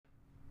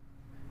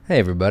Hey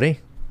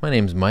everybody, my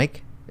name's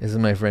Mike. This is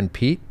my friend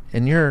Pete,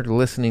 and you're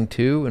listening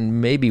to and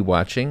maybe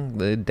watching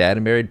the Dad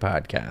and Buried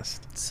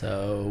podcast.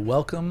 So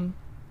welcome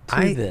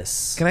to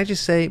this. Can I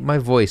just say, my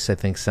voice I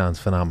think sounds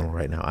phenomenal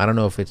right now. I don't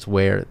know if it's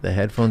where the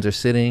headphones are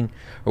sitting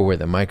or where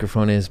the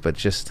microphone is, but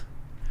just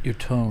Your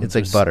tones. it's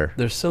like butter.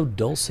 They're so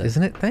dulcet.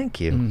 Isn't it? Thank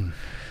you.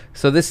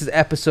 So this is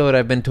episode,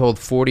 I've been told,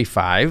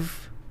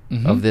 45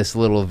 of this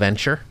little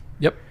venture.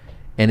 Yep.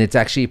 And it's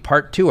actually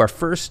part two, our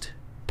first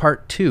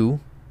part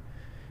two.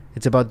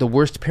 It's about the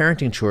worst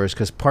parenting chores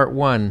because part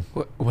one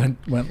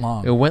Went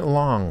long. it went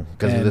long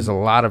because And- there's a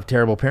lot of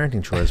terrible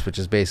parenting chores, which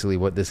is basically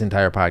what this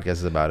entire podcast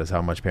is about, is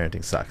how much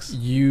parenting sucks.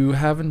 You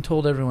haven't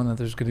told everyone that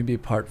there's going to be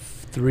part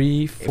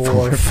 3,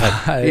 4,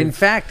 5. In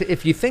fact,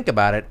 if you think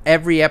about it,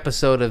 every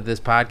episode of this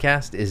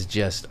podcast is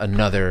just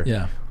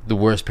another the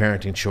worst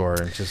parenting chore,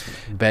 and just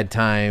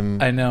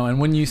bedtime. I know. And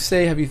when you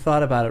say, have you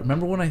thought about it?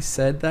 Remember when I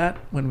said that?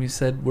 When we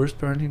said worst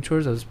parenting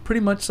chores? I was pretty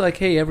much like,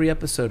 hey, every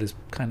episode is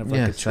kind of like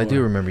a Yes, chore. I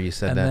do remember you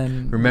said And that.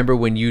 then- Remember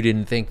when you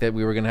didn't think that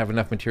we were going to have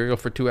enough material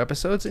for 2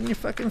 episodes? In your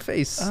fucking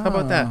face. How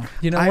about that? Oh,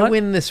 you know I what?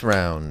 win this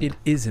round. It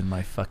is in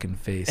my fucking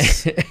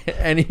face.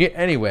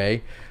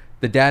 Anyway,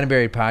 the Dad and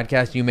Buried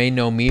podcast, you may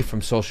know me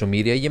from social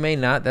media. You may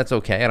not. That's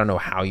okay. I don't know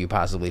how you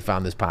possibly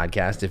found this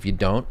podcast if you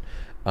don't.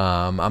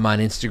 I'm on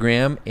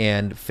Instagram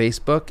and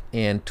Facebook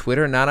and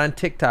Twitter. Not on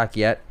TikTok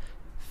yet.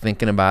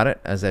 Thinking about it,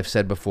 as I've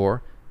said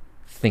before.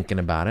 Thinking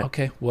about it.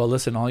 Okay. Well,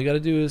 listen, all you got to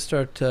do is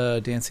start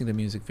dancing to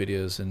music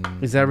videos. And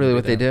Is that really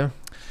what they do?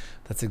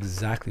 That's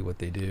exactly what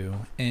they do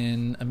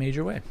in a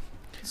major way.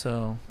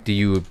 So Do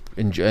you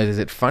enjoy? Is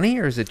it funny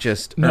or is it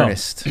just No.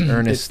 earnest?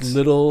 it's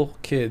little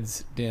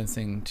kids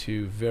dancing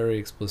to very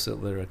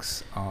explicit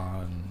lyrics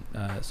on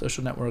a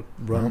social network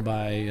run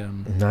by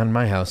Not in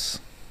my house.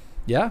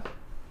 yeah.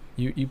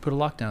 You put a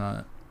lockdown on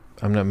it.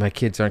 I'm not. My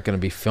kids aren't going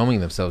to be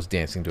filming themselves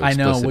dancing to I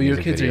explicit know. Well, your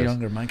music kids videos. are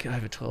younger. I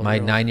have a 12. My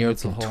 9-year-old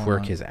That's a can whole twerk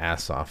lot. his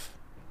ass off.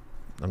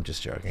 I'm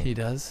just joking. He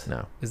does.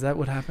 No. Is that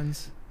what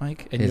happens,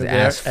 Mike? And His you're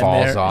ass there,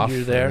 falls and off.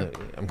 You're there. and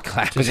I'm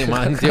clapping him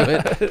onto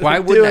it. Why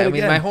Do wouldn't it I? I mean,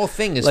 again. my whole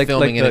thing is Like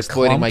filming and the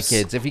exploiting my clumps?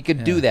 kids. If he could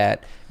Yeah. do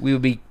that, we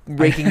would be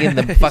raking in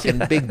the fucking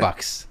big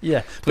bucks.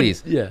 Yeah.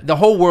 Please. Yeah. The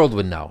whole world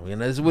would know. You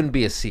know, this wouldn't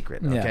be a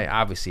secret. Yeah. Okay.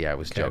 Obviously, I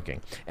was Okay.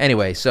 joking.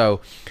 Anyway,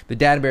 so the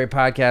Dad and Barry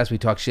podcast, we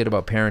talk shit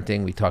about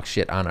parenting. We talk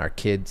shit on our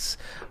kids.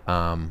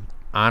 About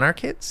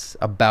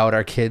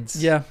our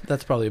kids. Yeah.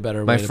 That's probably a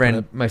better My way to put friend,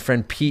 it. my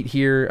friend Pete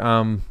here.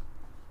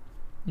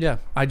 Yeah.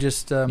 I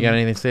just You got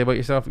anything to say about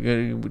yourself?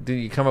 Did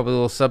you come up with a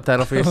little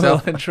subtitle for a little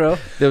yourself? intro.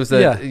 There was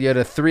Yeah. you had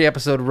a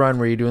 3-episode run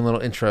where you're doing little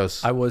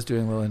intros. I was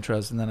doing little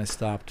intros and then I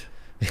stopped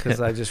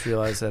because I just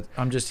realized that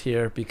I'm just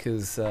here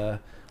because I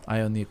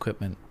own the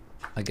equipment,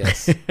 I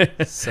guess.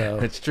 So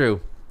It's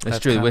true. It's That's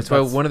true. kind of- That's why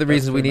that's- one of the that's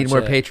reasons we pretty need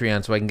more much it.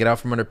 Patreon, so I can get out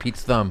from under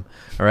Pete's thumb.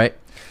 All right.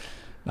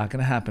 not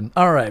gonna happen.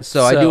 All right.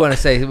 So I do want to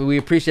say we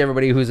appreciate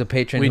everybody who's a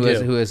patron We who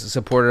do. has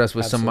supported us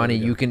with some money.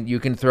 Absolutely do. You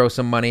can throw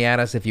some money at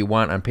us if you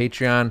want on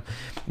Patreon.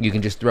 You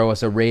can just throw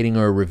us a rating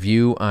or a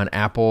review on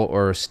Apple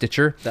or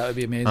Stitcher. That would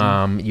be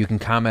amazing. You can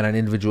comment on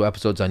individual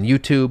episodes on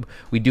YouTube.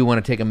 We do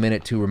want to take a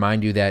minute to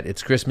remind you that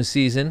it's Christmas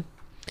season.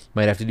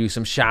 Might have to do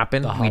some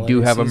shopping. The We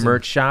do holiday have a season.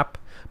 merch shop,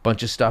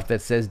 bunch of stuff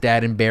that says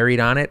Dad and Buried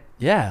on it.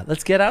 Yeah.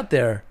 Let's get out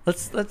there.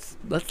 Let's let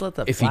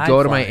the. If you flag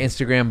go to my fly.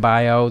 Instagram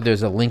bio,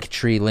 there's a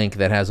Linktree link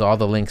that has all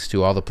the links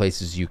to all the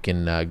places you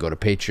can go to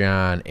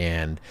Patreon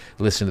and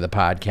listen to the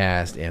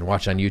podcast and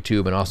watch on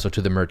YouTube, and also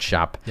to the merch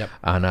shop Yep.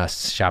 on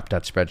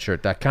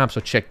shop.spreadshirt.com.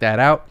 So check that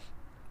out.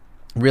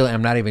 Really,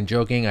 I'm not even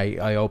joking.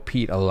 I owe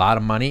Pete a lot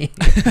of money.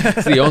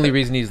 It's the only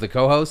reason he's the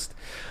co-host.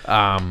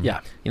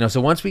 Yeah. You know,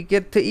 so once we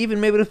get to even,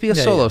 maybe it'll be a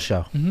Yeah, solo yeah.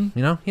 show. Mhm.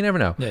 You know, you never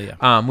know.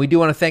 Yeah. We do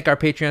want to thank our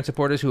Patreon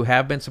supporters who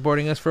have been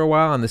supporting us for a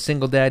while. On the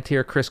single dad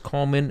tier, Chris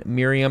Coleman,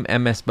 Miriam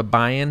MS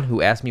Babayan,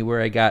 who asked me where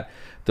I got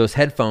those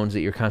headphones that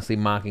you're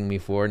constantly mocking me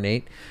for,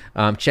 Nate.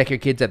 Check Your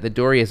Kids at the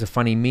Door. He has a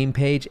funny meme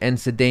page. And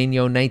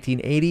Cedeno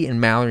 1980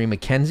 and Mallory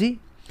McKenzie.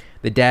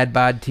 The Dad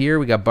Bod tier,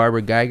 we got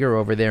Barbara Geiger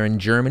over there in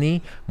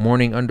Germany.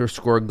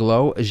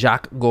 Morning_glow.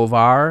 Jacques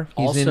Govar.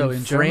 Also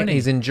in Germany.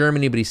 He's in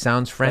Germany, but he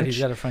sounds But French. he's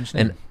got a French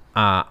name.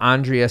 And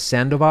Andrea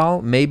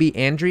Sandoval, maybe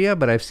Andrea,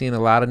 but I've seen a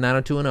lot of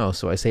 90210,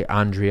 so I say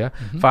Andrea.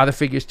 Father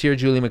Figures tier,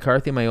 Julie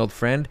McCarthy, my old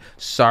friend.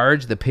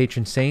 Sarge, the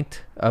patron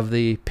saint of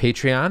the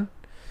Patreon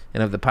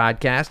and of the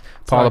podcast.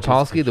 Paul Sarge is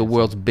Opolsky, the patron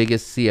world's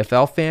biggest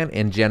CFL fan,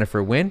 and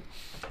Jennifer Wynn.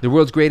 The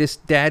world's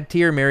greatest dad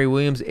tier, Mary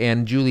Williams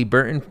and Julie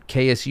Burton,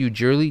 KSU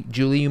Julie,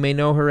 you may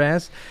know her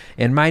as.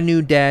 And my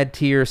new dad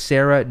tier,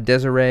 Sarah,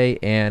 Desiree,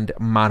 and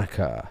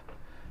Monica.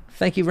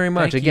 Thank you very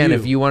much. Thank Again, you.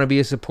 if you want to be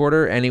a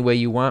supporter any way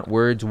you want,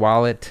 words,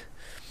 wallet,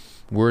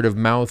 word of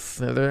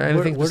mouth, are there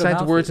anything word of besides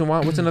mouth. words and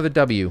wallet? What's another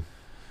W?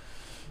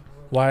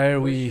 Why are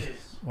we?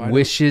 Why do-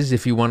 Wishes,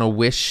 if you want to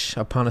wish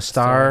upon a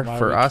star why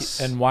for we us.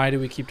 and why do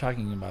we keep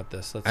talking about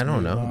this? Let's I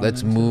don't know. on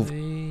Let's into move-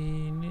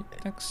 the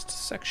next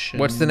section.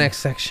 What's the next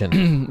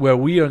section? Where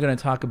we are going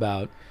to talk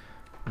about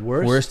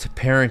Worst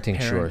parenting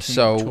chores.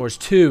 So chores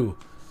 2.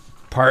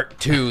 Part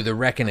 2, The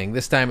Reckoning.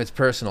 This time it's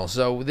personal.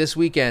 So this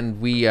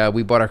weekend we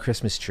bought our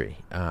Christmas tree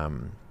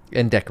and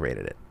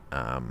decorated it.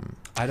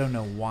 I don't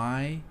know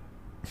why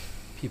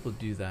people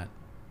do that.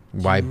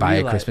 Why buy a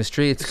realize- Christmas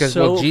tree? It's because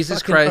So Jesus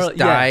fucking Christ early-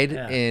 yeah, died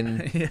yeah. in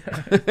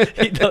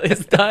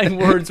His dying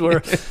words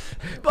were,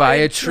 Buy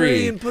a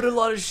tree. and put a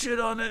lot of shit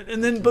on it,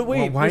 and then but wait,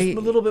 Well, why- there's a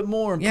little bit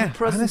more, and yeah, put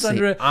presents honestly,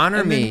 under it. honor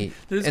and then me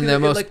there's in gonna the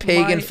be, most like,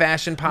 pagan my-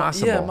 fashion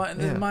possible.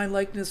 Yeah, my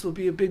likeness will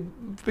be a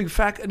big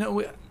fact. No,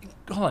 wait,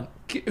 hold on.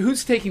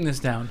 Who's taking this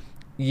down?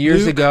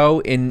 Years Luke,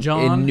 ago in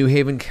John. New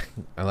Haven,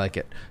 I like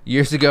it.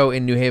 Years ago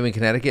in New Haven,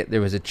 Connecticut,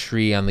 there was a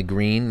tree on the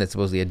green that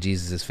supposedly had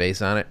Jesus'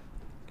 face on it.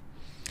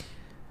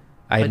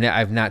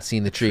 I've not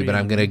seen the tree, but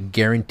I'm going to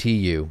guarantee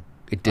you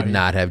it did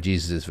not have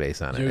Jesus'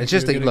 face on it. You're- It's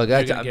just you're look.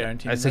 gonna That's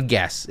guarantee it's that? a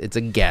guess. It's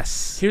a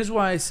guess. Here's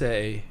why I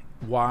say,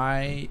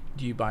 why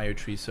do you buy your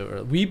tree so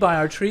early? We buy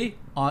our tree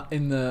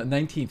in the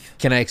 19th.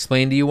 Can I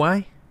explain to you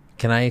why?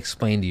 Can I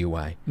explain to you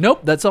why?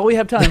 Nope, that's all we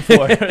have time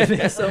for.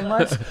 Thanks so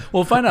much.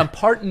 We'll find out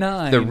part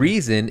 9. The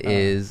reason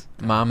is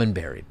Mom and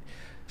Buried.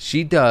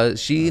 She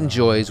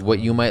enjoys what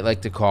you might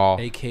like to call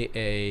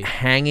AKA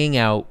hanging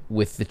out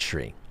with the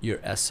tree. your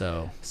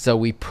SO. So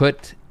we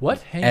put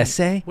What?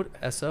 essay? What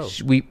SO?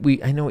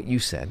 we I know what you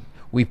said.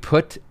 We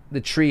put the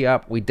tree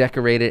up, we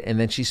decorate it, and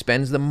then she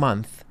spends the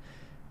month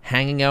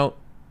hanging out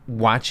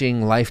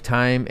watching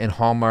Lifetime and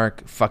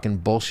Hallmark fucking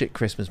bullshit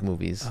Christmas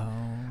movies. Oh,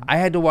 I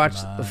had to watch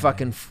the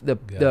fucking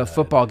the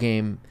football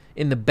game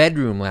in the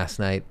bedroom last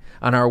night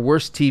on our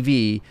worst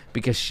TV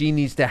because she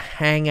needs to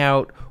hang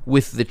out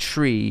with the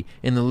tree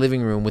in the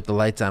living room with the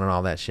lights on and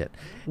all that shit.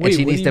 Wait, and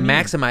she what needs do to you mean?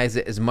 maximize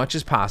it as much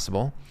as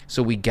possible.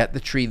 So we get the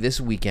tree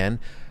this weekend.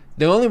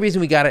 The only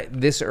reason we got it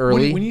this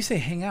early, when you say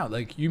hang out,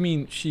 like you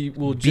mean she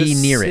will Be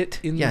just near sit it.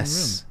 in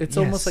Yes. the room. It's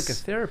almost like a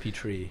Yes. therapy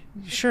tree.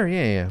 sure,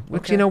 yeah.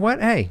 Which Okay. you know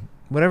what? Hey,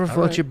 whatever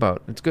floats right. your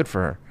boat. It's good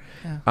for her.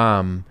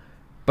 Yeah.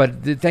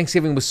 But the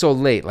Thanksgiving was so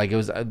late. Like it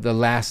was the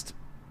last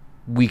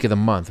week of the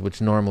month,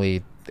 which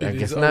normally I It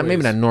guess is not. Maybe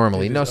always- not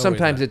normally. it is No, always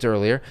sometimes that. it's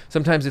earlier.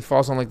 Sometimes it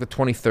falls on like the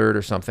 23rd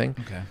or something.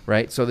 Okay.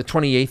 Right. So the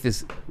 28th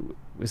is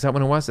that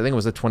when it was? I think it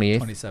was the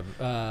 28th.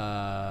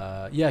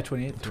 27th. Yeah,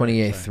 28th.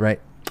 28th, right?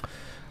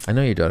 I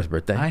know your daughter's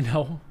birthday. I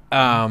know.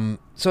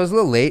 So it's a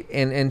little late,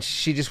 and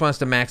she just wants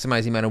to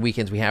maximize the amount of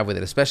weekends we have with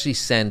it, especially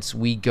since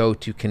we go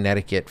to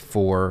Connecticut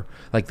for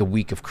like the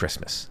week of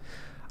Christmas.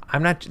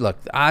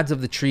 Look, the odds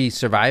of the tree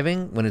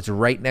surviving when it's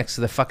right next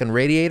to the fucking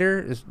radiator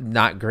is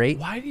not great.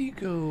 Why do you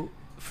go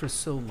for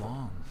so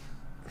long?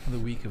 The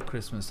week of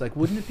Christmas. Like,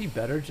 wouldn't it be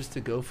better just to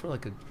go for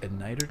like a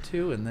night or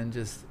two and then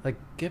just like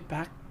get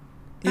back?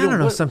 I don't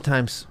know.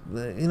 Sometimes, we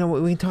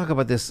can talk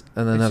about this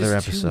in another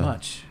it's just episode. Too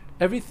much.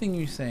 Everything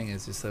you're saying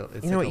is just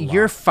it's You know like what? a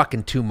You're lot.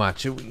 fucking too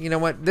much. You know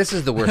what? This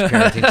is the worst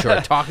parenting show.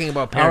 Talking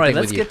about parenting All right,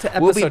 with let's you. get to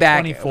We'll be episode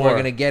back. 24. We're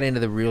gonna get into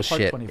the real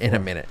Part shit 24. in a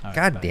minute. All right,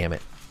 God bye. damn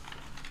it.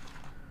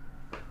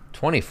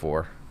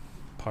 24.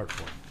 Part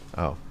 4.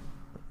 Oh.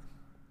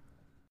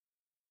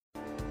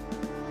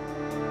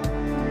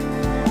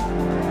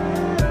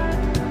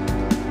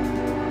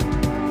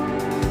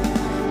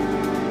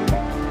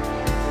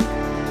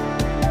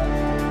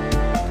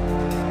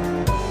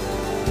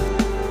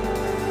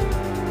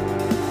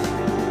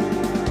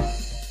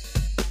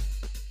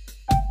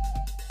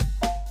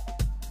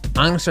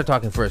 I'm going to start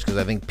talking first because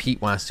I think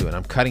Pete wants to, and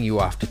I'm cutting you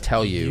off to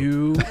tell you.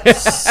 You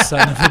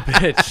son of a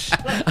bitch.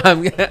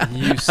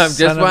 You I'm son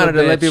just of a wanted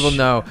to let bitch. people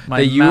know My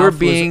that you were mouth was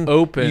being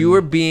open. You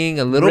were being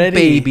a little Ready.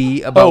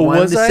 baby about Oh,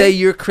 wanting was to I? say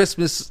your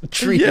Christmas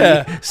tree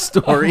Yeah.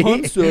 story, Oh,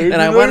 I'm sorry,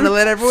 and I did wanted to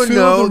let everyone fill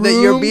know the that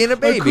you're room? being a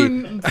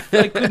baby.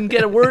 I couldn't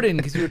get a word in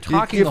because you were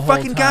talking You're the whole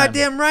fucking time.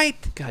 goddamn right.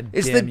 God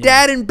It's damn the you.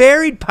 Dad and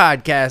Buried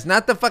podcast,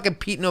 not the fucking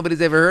Pete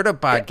nobody's ever heard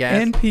of podcast.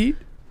 And Pete.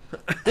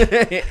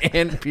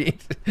 And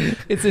Pete.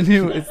 It's the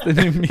new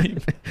meme.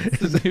 It's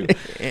the new.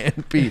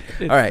 And Pete.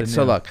 It's All right, the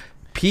so new. look.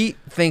 Pete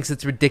thinks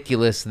it's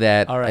ridiculous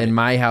that All right. in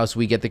my house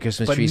we get the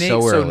Christmas But tree Nate,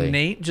 so early. So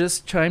Nate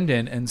just chimed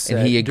in and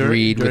said, he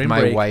agreed with during my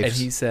break, wife's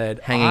and he said,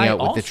 hanging I out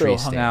with the also tree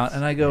hung out, stands.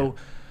 and I go,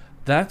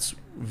 that's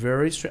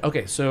very strange.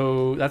 Okay,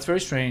 so that's very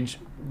strange.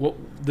 What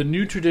the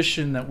new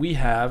tradition that we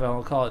have,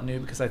 I'll call it new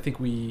because I think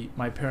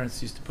my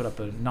parents used to put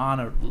up not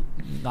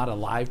a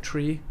live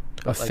tree.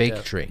 A but like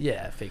fake tree.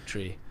 Yeah, a fake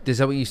tree. Is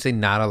that what you say?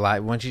 Not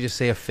alive? Why don't you just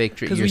say a fake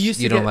tree? Because we used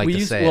to you don't like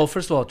to say well, it.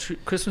 first of all,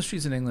 Christmas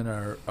trees in England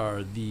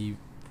are the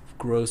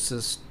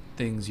grossest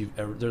things you've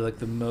ever. They're like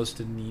the most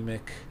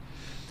anemic.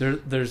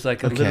 There's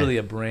like Okay. literally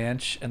a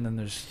branch, and then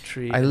there's a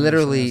tree. I and there's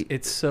literally- something else.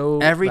 It's so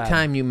Every bad.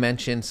 time you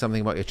mention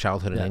something about your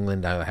childhood in Yeah.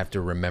 England, I have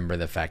to remember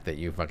the fact that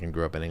you fucking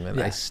grew up in England.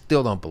 Yeah. I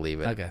still don't believe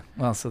it. Okay,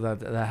 well, so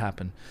that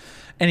happened.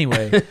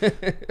 Anyway,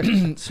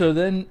 so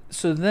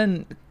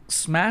then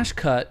smash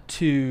cut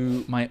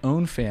to my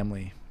own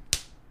family.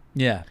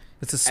 Yeah.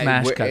 It's a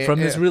smash where- cut from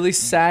this really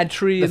sad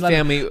tree. the and like,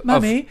 family of-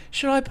 Mummy,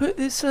 should I put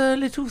this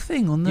little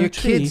thing on the Your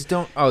tree? kids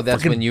don't. Oh,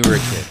 that's Fucking- when you were a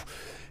kid.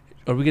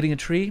 Are we getting a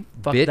tree?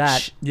 Fuck Bitch.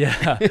 that.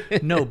 Yeah.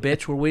 No,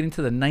 bitch. We're waiting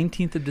till the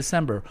 19th of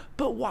December.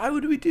 But why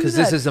would we do that? 'Cause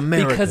this is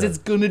America. Because it's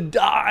going to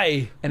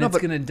die. And No, it's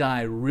but- going to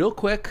die real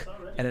quick.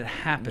 and it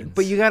happens.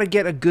 But you got to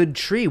get a good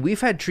tree.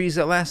 We've had trees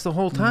that last the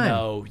whole time.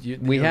 No,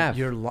 we have.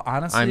 You're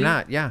honestly. I'm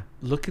not. Yeah.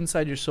 Look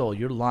inside your soul.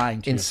 You're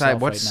lying to Inside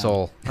yourself what right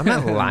soul? now. I'm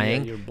not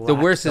lying. Your The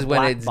worst is when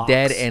black it's box.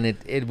 dead and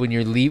it when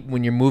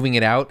you're moving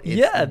it out,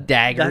 it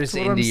daggers that's what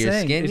into I'm your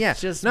saying. skin. It's Yeah.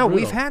 just No,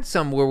 we've brutal. had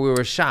some where we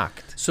were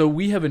shocked. So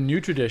we have a new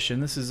tradition.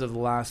 This is of the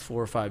last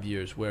 4 or 5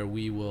 years, where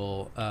we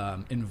will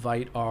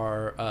invite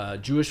our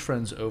Jewish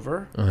friends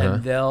over,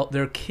 and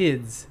their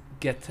kids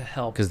get to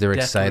help Because they're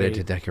excited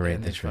to decorate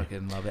and the they tree.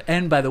 fucking love it.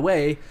 And by the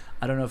way,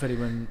 I don't know if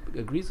anyone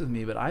agrees with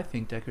me, but I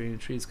think decorating a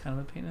tree is kind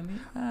of a pain in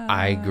the ass.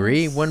 I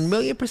agree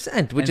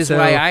 1,000,000%, which And is so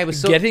why I was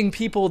so getting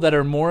people that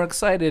are more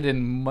excited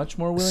and much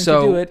more willing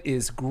to do it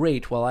is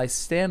great. While I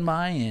stand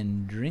by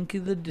and drink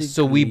the degree.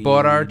 So we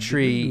bought our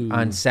tree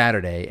on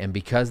Saturday, and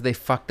because they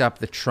fucked up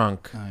the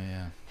trunk. Oh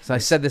yeah. So I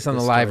said this on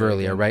the This live story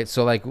earlier, again. right?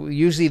 So like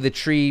usually the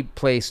tree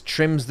place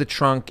trims the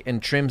trunk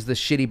and trims the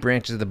shitty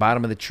branches at the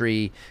bottom of the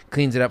tree,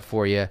 cleans it up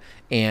for you.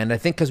 And I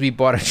think because we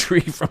bought a tree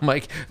from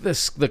like the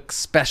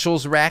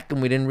specials rack and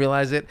we didn't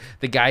realize it,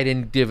 the guy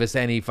didn't give us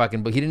any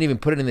fucking, but he didn't even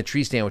put it in the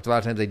tree stand, which a lot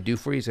of times they do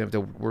for you, so you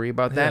don't have to worry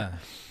about that. Yeah.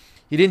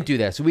 He didn't do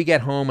that. So we get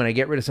home and I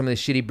get rid of some of the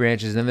shitty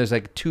branches, and then there's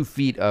like 2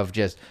 feet of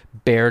just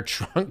bare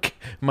trunk.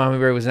 Mommy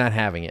Bear was not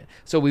having it.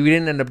 So we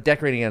didn't end up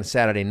decorating it on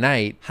Saturday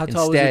night. How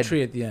tall was the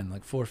tree at the end?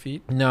 Like 4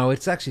 feet? No,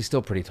 it's actually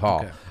still pretty tall.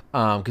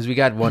 Okay. Because we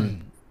got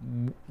one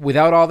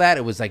without all that,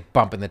 it was like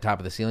bumping the top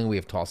of the ceiling. We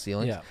have tall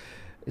ceilings. Yeah.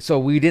 So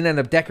we didn't end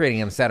up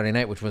decorating on Saturday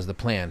night, which was the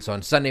plan. So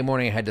on Sunday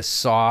morning, I had to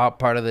saw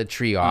part of the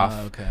tree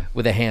off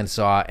with a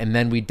handsaw, and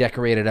then we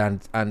decorated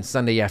on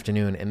Sunday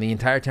afternoon. And the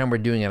entire time we're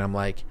doing it, I'm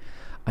like,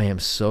 I am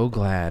so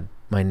glad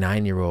my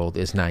 9-year-old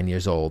is 9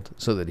 years old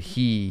so that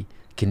he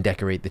can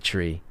decorate the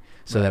tree.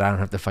 So that I don't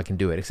have to fucking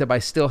do it. Except I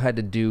still had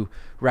to do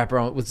wrap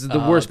around. What's the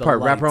worst the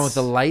part? Wrap around with lights.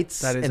 the lights,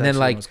 That is and then actually the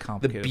like most the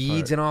complicated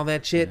beads part. and all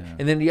that shit. Yeah.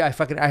 And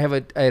then I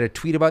had a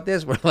tweet about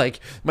this where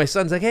like my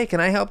son's like, "Hey, can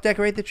I help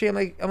decorate the tree?" I'm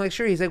like,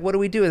 "Sure." He's like, "What do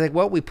we do?" He's like,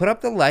 "Well, we put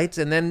up the lights,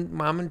 and then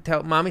mommy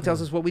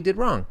tells us what we did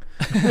wrong."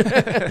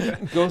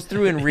 Goes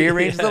through and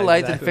rearranges the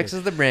lights and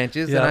fixes the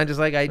branches, and I'm just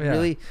like,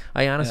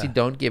 I honestly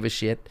don't give a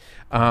shit.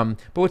 But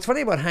what's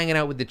funny about hanging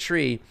out with the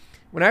tree?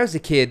 When I was a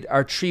kid,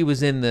 our tree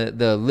was in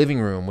the living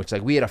room, which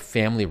like we had a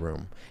family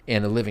room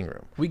and a living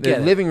room. The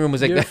living room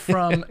was like You're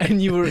from,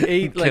 and you were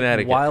ate like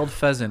Connecticut. wild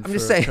pheasant. I'm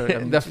just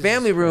saying, the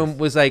family room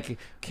was like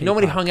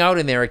nobody hung out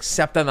in there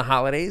except on the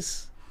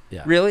holidays.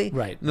 Yeah. Really?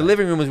 Right. The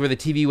living room was where the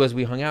TV was.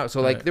 We hung out.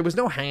 So like there was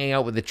no hanging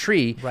out with the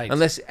tree,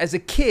 unless as a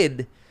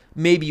kid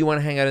maybe you want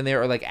to hang out in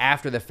there, or like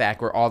after the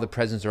fact where all the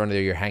presents are under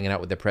there, you're hanging out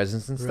with the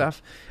presents and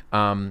stuff.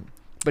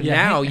 But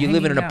now you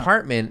live in an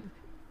apartment.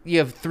 You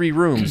have 3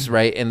 rooms,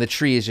 right? And the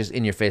tree is just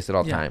in your face at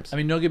all times. I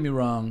mean, don't get me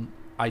wrong.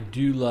 I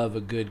do love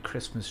a good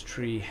Christmas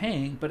tree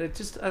hang, but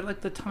I like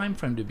the time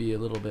frame to be a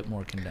little bit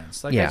more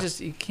condensed. Like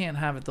you can't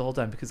have it the whole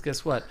time, because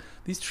guess what?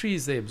 These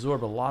trees, they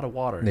absorb a lot of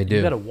water. They do.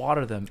 You got to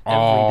water them every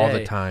all day.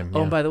 the time.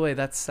 Oh, and by the way,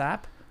 that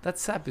sap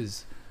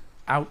is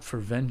out for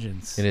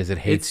vengeance. It is. It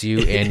hates you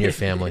and your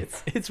family.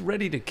 It's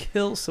ready to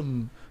kill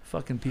some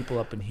fucking people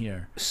up in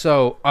here.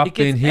 So It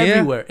gets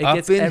everywhere. It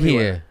gets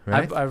everywhere.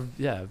 Here, right?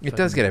 Yeah. It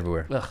does get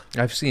everywhere. Ugh.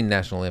 I've seen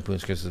National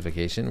Lampoon's Christmas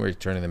Vacation where he's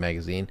turning the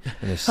magazine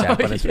and there's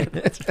sap on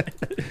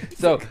it.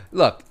 So,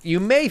 look, you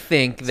may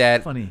think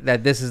that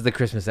this is the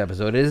Christmas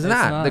episode. It is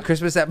not. The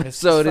Christmas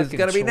episode is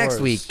going to be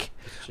next week,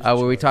 where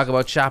we talk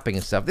about shopping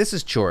and stuff. This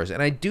is chores,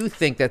 and I do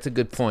think that's a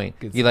good point.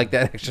 You like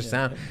that extra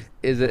sound?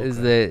 Is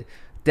the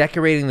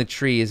decorating the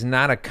tree is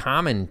not a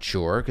common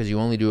chore because you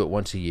only do it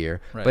once a year,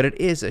 but it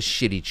is a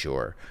shitty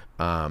chore.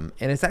 And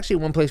it's actually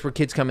one place where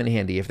kids come in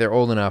handy. If they're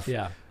old enough,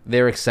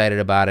 they're excited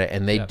about it,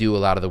 and they do a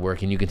lot of the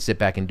work, and you can sit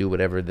back and do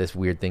whatever this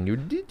weird thing you're.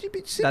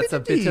 That's a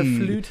bit of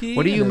fluty.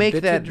 What do you make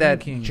that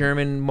drinking.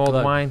 German mulled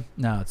Glug. wine?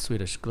 No, it's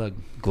Swedish. Glug.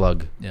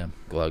 Glug. Yeah.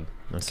 Glug.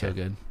 Okay. So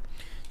good.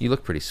 You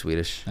look pretty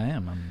Swedish. I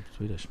am. I'm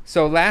Swedish.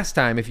 So last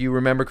time, if you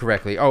remember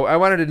correctly, I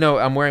wanted to know.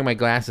 I'm wearing my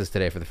glasses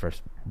today for the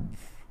first.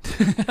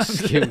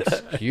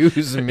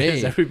 Excuse me.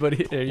 Is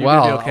everybody? Are you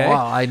okay?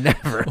 Well, I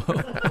never.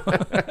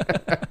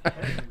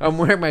 I'm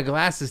wearing my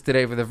glasses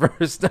today for the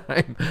first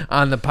time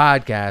on the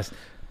podcast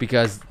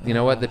because you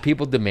know what? The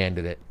people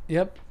demanded it.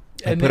 Yep.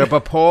 I put up a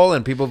poll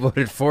and people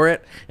voted for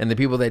it, and the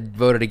people that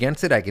voted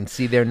against it, I can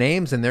see their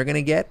names, and they're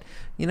gonna get,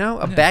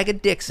 a bag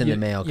of dicks in the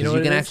mail because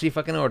you can actually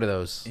fucking order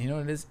those. You know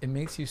what it is? It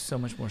makes you so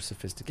much more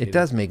sophisticated. It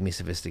does make me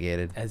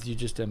sophisticated, as you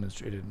just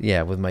demonstrated.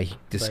 Yeah, with my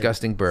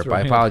disgusting burp.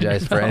 I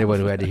apologize for anyone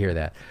who had to hear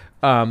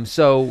that.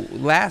 So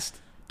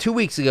 2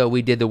 weeks ago,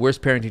 we did the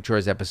worst parenting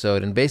chores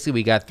episode, and basically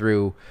we got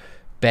through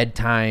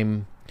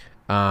bedtime,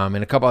 and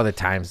a couple other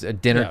times,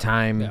 dinner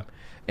time. Yeah.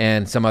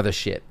 And some other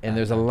shit. And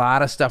there's a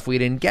lot of stuff we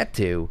didn't get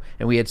to.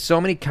 And we had so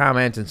many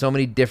comments and so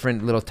many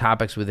different little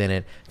topics within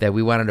it that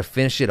we wanted to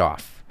finish it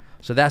off.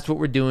 So that's what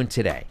we're doing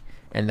today.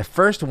 And the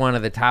first one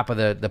at the top of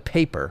the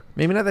paper,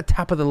 maybe not the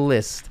top of the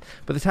list,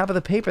 but the top of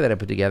the paper that I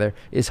put together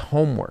is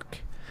homework.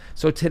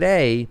 So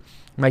today,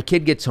 my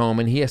kid gets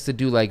home and he has to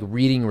do like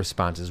reading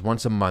responses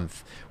once a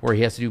month, where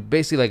he has to do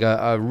basically like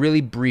a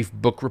really brief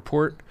book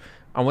report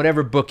on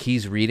whatever book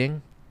he's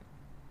reading.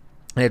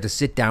 I have to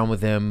sit down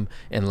with him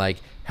and like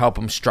help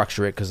him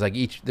structure it because like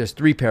there's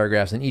 3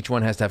 paragraphs and each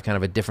one has to have kind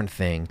of a different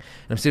thing.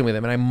 And I'm sitting with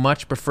him, and I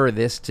much prefer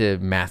this to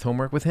math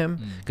homework with him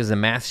because the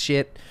math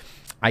shit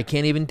I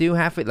can't even do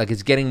half it. Like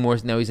it's getting more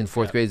now. He's in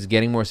 4th grade. It's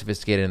getting more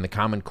sophisticated, and the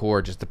Common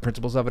Core, just the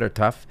principles of it are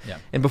tough. Yeah.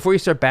 And before you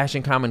start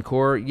bashing Common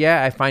Core,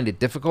 yeah, I find it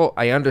difficult.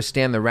 I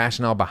understand the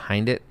rationale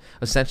behind it.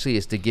 Essentially,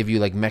 is to give you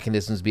like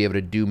mechanisms to be able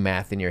to do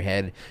math in your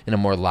head in a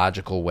more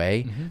logical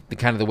way. The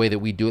kind of the way that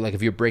we do it. Like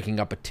if you're breaking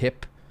up a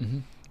tip.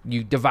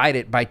 You divide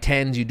it by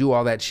tens, you do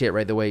all that shit,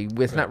 right? The way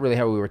it's not really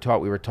how we were taught.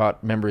 We were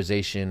taught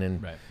memorization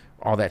and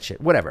all that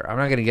shit. Whatever. I'm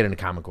not going to get into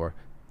Common Core.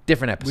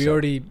 Different episode. We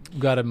already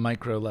got a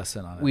micro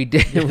lesson on it. We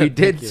did. We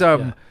did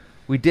some.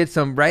 We did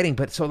some writing,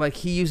 but so like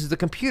he uses the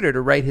computer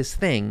to write his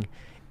thing,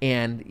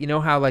 and you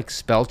know how like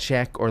spell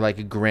check or like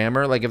a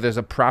grammar, like if there's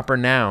a proper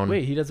noun.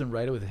 Wait, he doesn't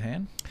write it with his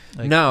hand?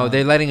 Like, no,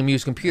 they're letting him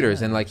use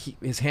computers, and like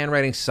his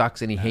handwriting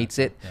sucks, and he hates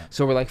it.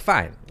 So we're like,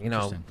 fine, you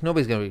know,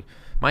 nobody's gonna be.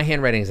 My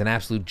handwriting is an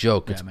absolute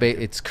joke.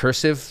 It's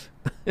cursive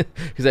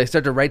because I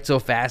start to write so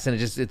fast and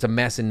it's a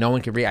mess and no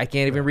one can read. I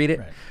can't even read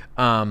it.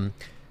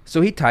 So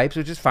he types,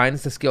 which is fine.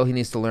 It's a skill he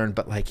needs to learn,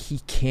 but like he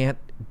can't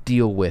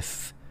deal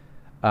with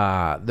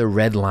the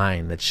red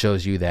line that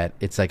shows you that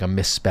it's like a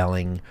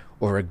misspelling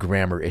or a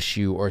grammar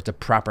issue or it's a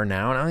proper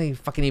noun. I don't think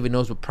he fucking even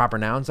knows what proper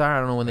nouns are. I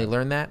don't know when they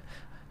learn that.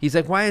 He's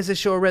like, why does this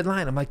show a red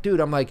line? I'm like, dude,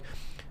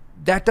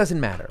 that doesn't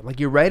matter. Like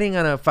you're writing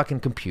on a fucking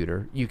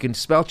computer. You can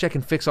spell check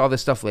and fix all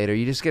this stuff later.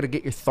 You just got to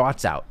get your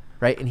thoughts out,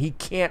 right? And he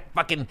can't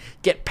fucking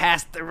get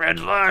past the red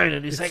line.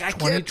 And he's like, I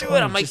can't do it.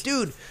 I'm like,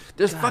 dude,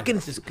 there's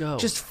fucking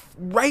just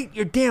write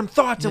your damn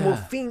thoughts and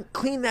we'll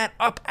clean that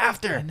up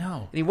after. I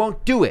know. And he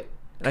won't do it.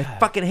 And I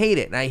fucking hate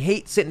it. And I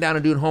hate sitting down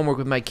and doing homework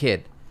with my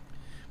kid.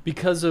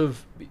 Because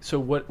of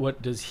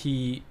what does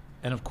he?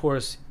 And of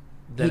course.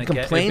 Then he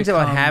complains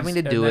about having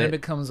to do it. It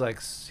becomes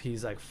like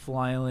he's like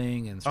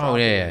flailing and oh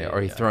yeah, or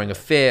he's throwing a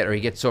fit, or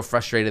he gets so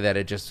frustrated that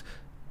it just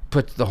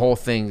puts the whole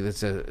thing.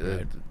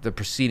 The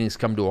proceedings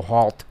come to a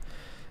halt.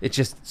 It's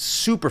just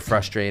super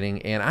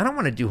frustrating, and I don't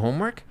want to do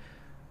homework.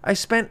 I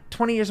spent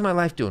 20 years of my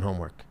life doing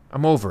homework.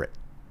 I'm over it.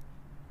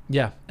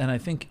 Yeah, and I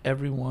think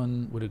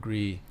everyone would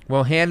agree.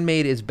 Well,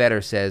 Handmaid is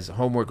Better says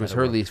homework was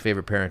her least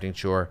favorite parenting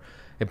chore.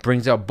 It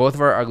brings out both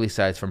of our ugly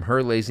sides from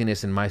her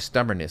laziness and my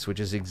stubbornness, which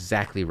is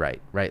exactly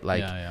right?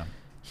 Like,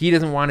 he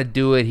doesn't want to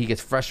do it. He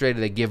gets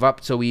frustrated. They give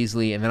up so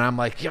easily. And then I'm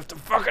like, you have to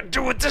fucking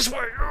do it this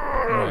way.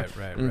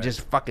 And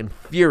just fucking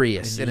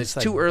furious. And it's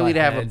too early to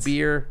have a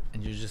beer.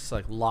 And you're just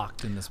like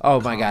locked in this.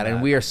 Oh, my God.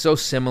 And we are so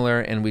similar.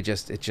 And it's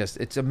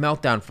a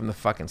meltdown from the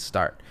fucking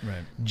start.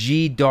 Right.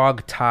 G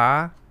Dog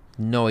Ta.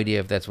 No idea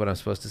if that's what I'm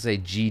supposed to say.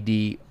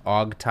 GD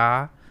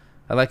Ogta.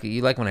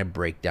 You like when I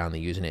break down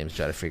the usernames,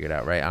 try to figure it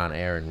out right on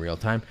air in real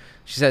time.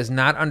 She says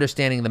not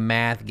understanding the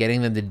math,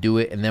 getting them to do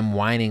it, and them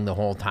whining the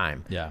whole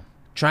time. Yeah,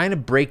 trying to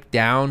break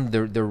down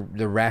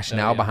the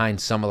rationale behind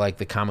some of like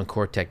the Common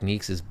Core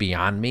techniques is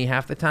beyond me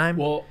half the time.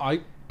 Well, I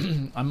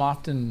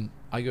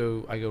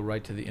go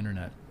right to the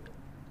internet.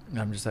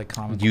 I'm just like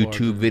Common Core,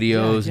 YouTube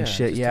videos and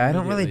shit. Yeah, I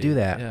don't really do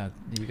that. Yeah,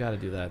 you got to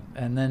do that.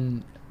 And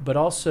then, but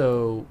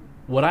also,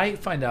 what I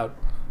find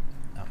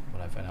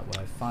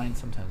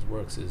sometimes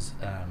works is.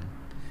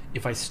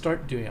 If I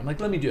start doing it, I'm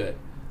like, let me do it.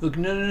 Look,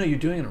 no, you're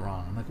doing it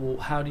wrong. I'm like, well,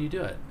 how do you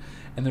do it?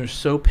 And they're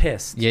so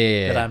pissed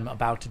that I'm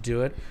about to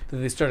do it that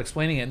they start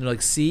explaining it. And they're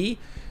like, see?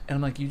 And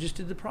I'm like, you just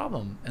did the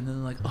problem. And then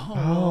they're like,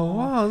 oh,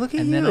 wow, look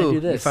at and you. Then I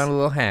do this. You found a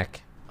little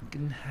hack. I'm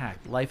getting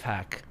hacked. Life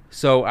hack.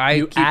 So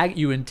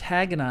you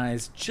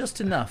antagonize just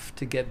enough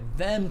to get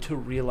them to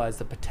realize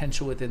the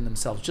potential within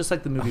themselves. Just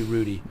like the movie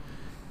Rudy.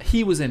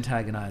 He was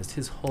antagonized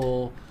his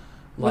whole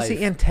life. Was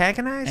he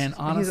antagonized? And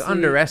honestly, he's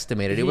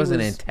underestimated. He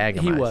wasn't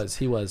antagonized.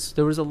 He was.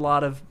 There was a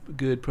lot of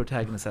good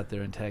protagonists out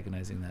there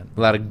antagonizing that. A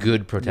lot of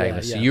good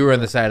protagonists. Yeah. So you were on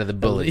the side of the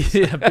bullies.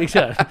 Yeah, big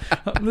time.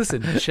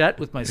 Listen, Chet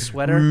with my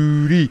sweater.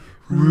 Rudy.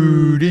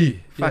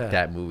 Fuck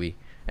that movie.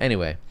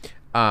 Anyway,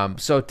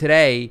 so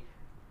today,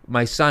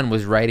 my son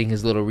was writing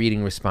his little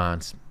reading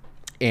response,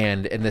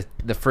 and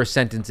the first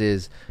sentence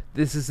is,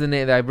 this is the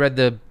name. I read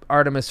the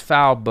Artemis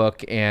Fowl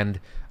book, and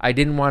I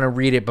didn't want to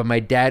read it, but my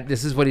dad,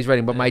 this is what he's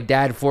writing, but my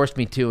dad forced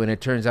me to, and it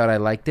turns out I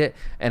liked it.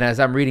 And as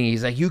I'm reading,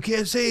 he's like, you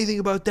can't say anything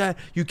about that.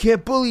 You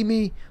can't bully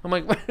me. I'm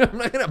like, I'm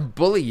not going to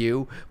bully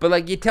you. But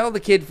like, you tell the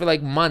kid for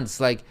like months,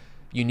 like,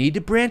 you need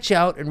to branch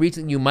out and read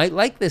something. You might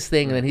like this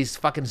thing. And then he's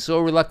fucking so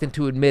reluctant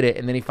to admit it.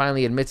 And then he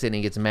finally admits it, and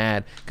he gets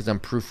mad because I'm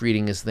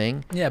proofreading his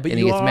thing. Yeah, but and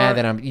he gets mad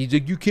that he's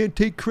like, you can't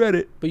take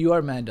credit. But you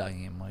are mad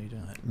dogging him while you're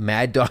doing it.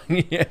 Mad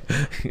dogging? Yeah.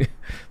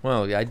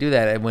 Well, I do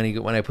that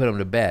when I put him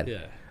to bed.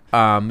 Yeah.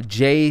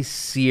 Jay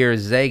Sear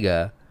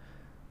Zega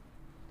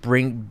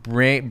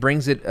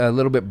brings it a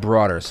little bit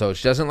broader. So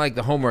she doesn't like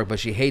the homework, but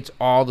she hates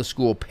all the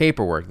school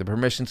paperwork, the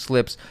permission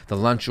slips, the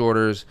lunch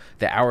orders,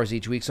 the hours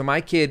each week. So my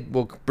kid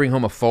will bring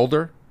home a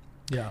folder.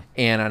 Yeah.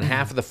 And on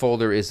half of the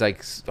folder is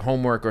like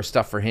homework or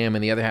stuff for him,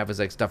 and the other half is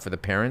like stuff for the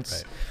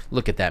parents. Right.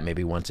 Look at that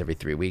maybe once every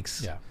 3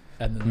 weeks. Yeah.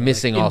 And then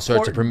missing like, all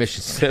sorts of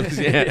permission slips.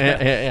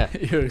 Yeah.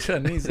 Your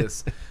son needs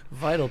this.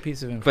 Vital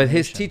piece of information. But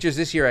his teachers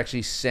this year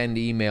actually send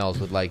emails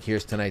with like,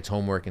 here's tonight's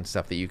homework and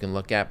stuff that you can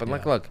look at. But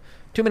like, look,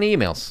 too many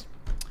emails.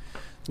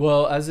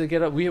 Well, as they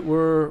get up,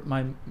 we're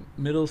my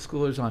middle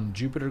schoolers on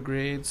Jupiter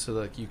grades, so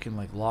like you can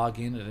like log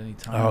in at any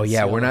time. Oh and yeah,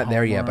 see all we're the not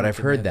there yet, but homework, I've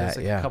and heard there's,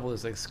 that. like, a couple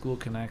there's like School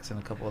Connects and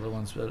a couple other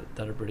ones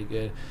that are pretty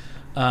good.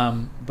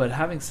 But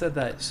having said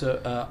that,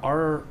 so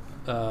our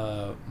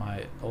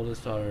my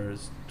oldest daughter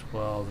is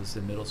 12, is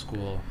in middle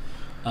school.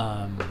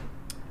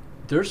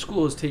 Their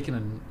school has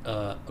taken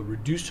a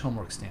reduced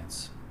homework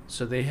stance.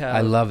 So they have.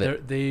 I love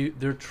it.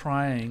 They're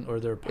trying, or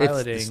they're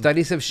piloting.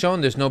 Studies have shown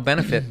there's no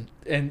benefit.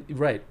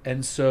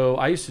 And so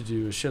I used to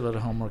do a shitload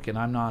of homework, and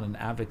I'm not an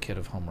advocate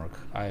of homework.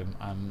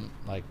 I'm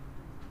like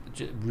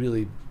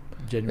really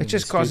genuinely. It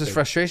just causes stupid.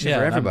 frustration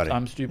for everybody.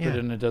 I'm stupid,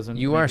 and it doesn't.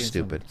 You make are any sense.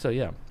 stupid. So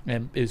yeah,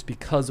 and it was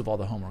because of all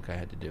the homework I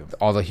had to do.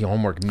 All the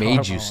homework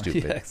made you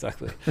stupid. Yeah,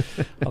 exactly.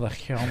 All the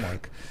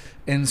homework.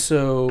 And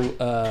so,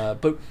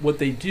 but what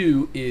they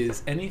do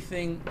is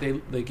anything,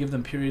 they give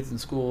them periods in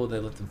school, they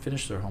let them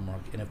finish their homework,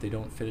 and if they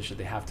don't finish it,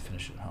 they have to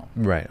finish it at home.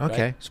 Right,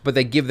 okay. Right? But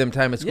they give them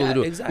time at school to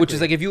do it. Exactly. Which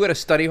is like if you had a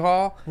study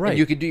hall, right, and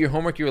you could do your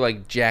homework, you were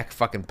like Jack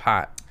fucking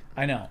Pot.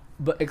 I know.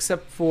 But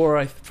except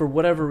for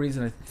whatever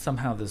reason,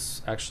 somehow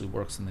this actually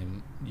works, and they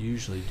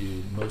usually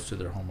do most of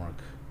their homework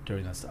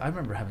during that. I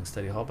remember having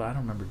study hall, but I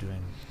don't remember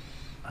doing.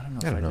 I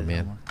don't know,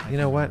 man. You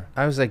know what?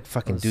 I was like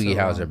fucking Doogie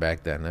Howser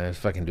back then. I was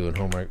fucking doing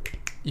homework.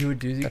 You were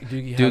Doogie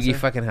Howser? Doogie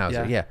fucking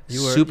Howser, yeah.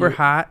 You were super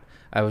hot.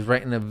 I was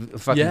writing a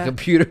fucking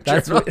computer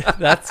journal.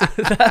 That's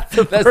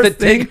the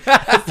thing.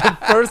 That's the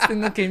first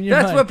thing that came to your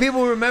mind. That's what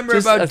people remember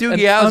about Doogie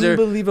Howser.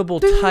 Unbelievable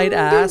tight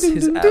ass.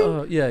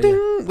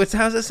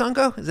 How's that song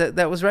go?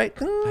 That was right?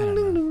 I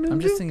don't know. I'm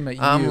just thinking about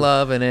you. I'm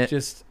loving it.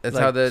 That's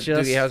how the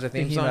Doogie Howser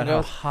theme song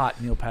goes. How hot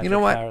Neil Patrick you know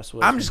what? Harris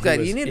was. I'm just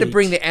glad you need to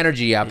bring the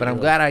energy up, and I'm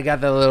glad I got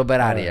that a little bit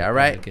out of you. All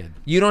right.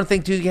 You don't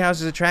think Doogie Howser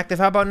is attractive?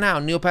 How about now,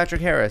 Neil Patrick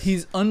Harris?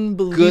 He's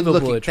unbelievable. Good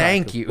looking. Attractive.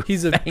 Thank you.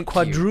 He's a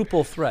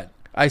quadruple threat.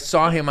 I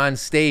saw him on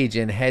stage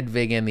in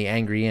Hedwig and the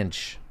Angry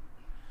Inch.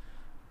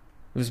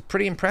 It was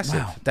pretty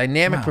impressive. Wow.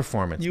 Dynamic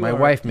performance. My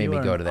wife made me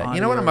go to that.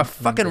 You know what? I'm a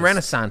fucking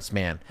Renaissance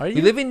man. Are you?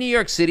 We live in New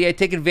York City. I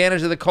take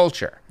advantage of the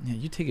culture. Yeah,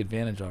 you take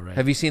advantage already.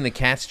 Have you seen the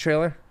Cats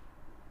trailer?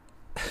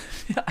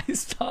 Yeah, I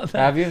saw that.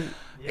 Have you?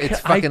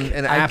 It's fucking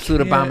an absolute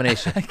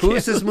abomination. Who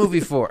is this movie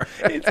for?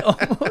 It's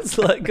almost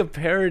like a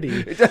parody.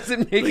 It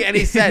doesn't make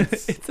any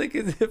sense. It's like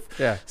as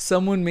if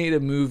someone made a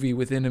movie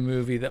within a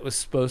movie that was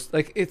supposed.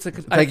 Like it's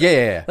like Like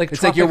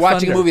it's like you're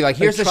watching a movie. Like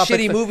here's a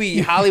shitty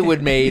movie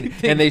Hollywood made,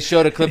 and they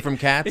showed a clip from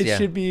Cats. It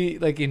should be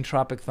like in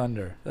Tropic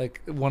Thunder,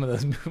 like one of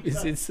those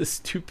movies. It's the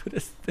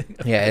stupidest thing.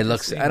 Yeah, it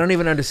looks. I don't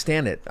even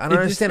understand it. I don't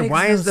understand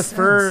why is the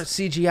fur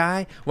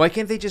CGI? Why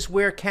can't they just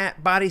wear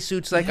cat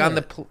bodysuits like on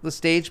the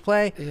stage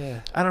play? Yeah,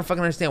 I don't fucking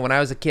understand. When I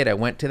was a kid, I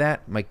went to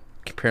that. My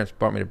parents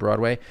brought me to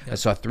Broadway. I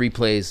saw 3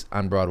 plays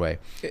on Broadway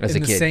as a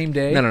kid. In the same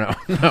day? No.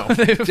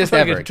 Just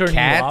ever.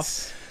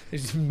 Cats. They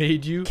just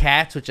made you.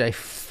 Cats, which I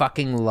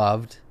fucking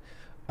loved.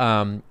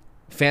 Phantom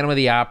of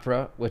the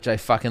Opera, which I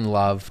fucking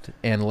loved,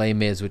 and Les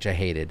Mis, which I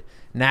hated.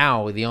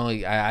 Now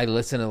I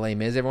listen to Les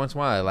Mis every once in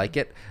a while. I like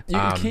it.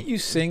 Can't you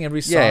sing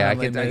every song? Yeah, I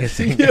can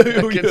sing. Do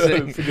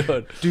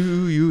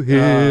you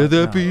hear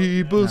the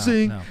people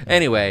sing? No.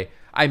 Anyway.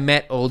 I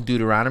met old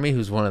Deuteronomy,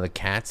 who's one of the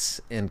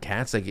cats in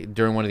Cats. Like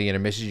during one of the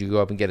intermissions, you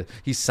go up and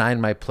he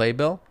signed my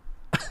playbill.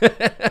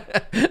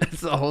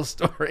 That's the whole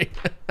story.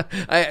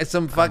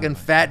 Some fucking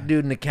fat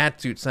dude in a cat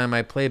suit signed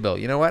my playbill.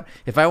 You know what?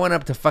 If I went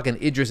up to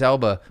fucking Idris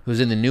Elba, who's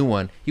in the new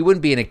one, he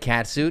wouldn't be in a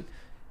cat suit.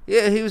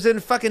 Yeah, he was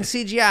in fucking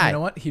CGI. You know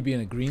what? He'd be in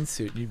a green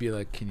suit. You'd be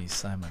like, "Can you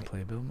sign my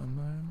playbill, my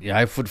man?" Yeah,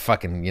 I would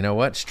fucking. You know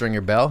what?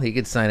 Stringer Bell. He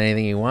could sign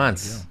anything he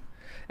wants.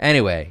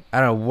 Anyway,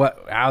 I don't know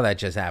how that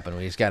just happened.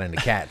 We just got into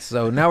cats.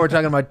 So now we're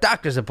talking about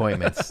doctor's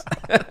appointments.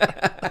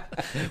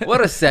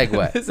 What a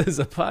segue. This is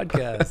a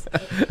podcast.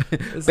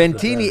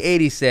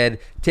 Bentini80 said,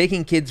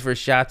 taking kids for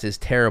shots is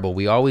terrible.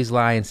 We always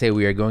lie and say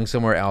we are going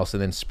somewhere else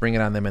and then spring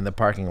it on them in the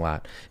parking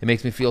lot. It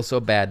makes me feel so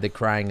bad. The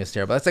crying is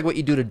terrible. That's like what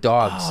you do to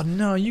dogs. Oh,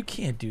 no, you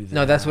can't do that.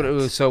 No, that's what it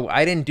was. So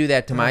I didn't do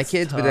that to my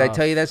kids, tough. But did I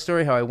tell you that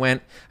story? How I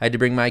had to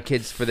bring my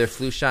kids for their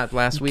flu shot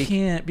last week? You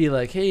can't be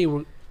like, hey,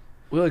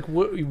 we're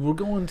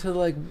going to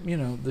like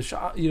the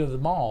shop, the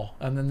mall,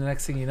 and then the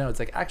next thing you know, it's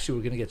like actually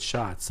we're gonna get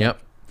shots.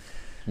 Yep.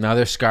 Now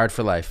they're scarred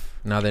for life.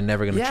 Now they're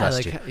never gonna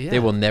trust you. Yeah. They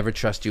will never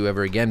trust you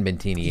ever again,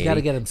 Bentini. You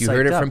gotta get them. You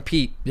heard it from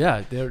Pete.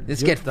 Yeah,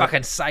 let's get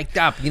fucking psyched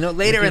up.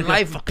 Later in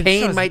life,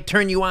 pain might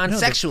turn you on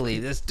sexually.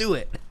 Let's do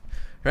it.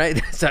 Right?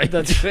 That's how you do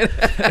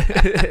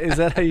it. Is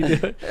that how you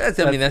do it?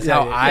 That's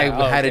how I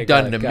had it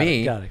done to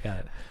me. Got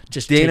it.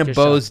 Just Dana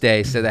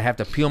Bosday said I have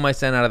to peel my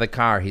son out of the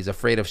car. He's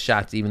afraid of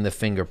shots, even the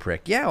finger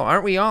prick. Yeah, well,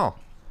 aren't we all?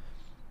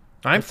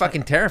 I'm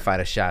fucking terrified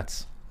of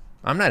shots.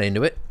 I'm not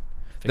into it.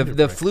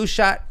 The flu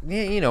shot,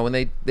 when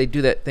they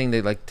do that thing,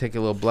 they like take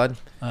a little blood.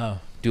 Oh.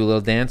 Do a little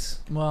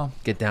dance. Well.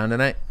 Get down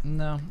tonight.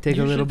 No. Take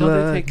a little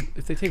blood.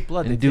 If they take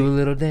blood, and do a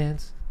little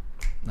dance.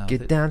 No,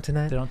 Get down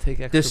tonight. They don't take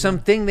extra There's blood.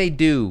 something they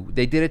do.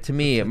 They did it to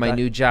me at my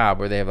new job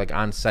where they have like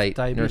on-site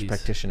Diabetes. nurse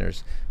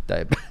practitioners.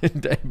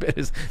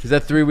 Diabetes. Is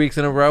that 3 weeks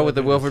in a row with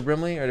the Wilford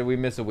Brimley, or did we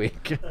miss a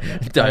week?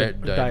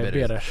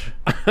 Diabetes.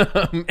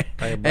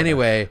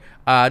 Anyway,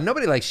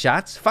 nobody likes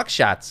shots. Fuck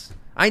shots.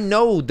 I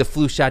know the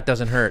flu shot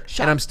doesn't hurt,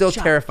 and I'm still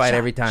terrified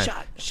every time.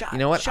 You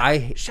know what?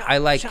 I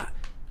like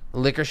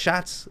liquor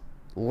shots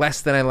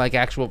less than I like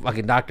actual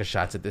fucking doctor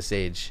shots at this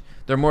age.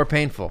 They're more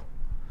painful.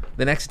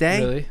 The next day,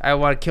 Really? I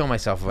want to kill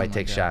myself if I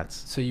take God.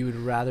 shots. So you would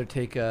rather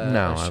take a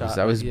No, shot?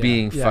 I was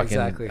being fucking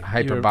exactly.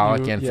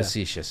 hyperbolic and yeah.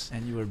 facetious.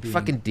 And you were being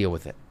Fucking deal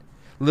with it.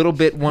 Little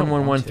bit want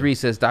 1113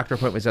 says doctor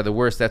appointments are the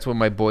worst. That's when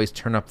my boys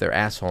turn up their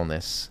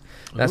assholeness.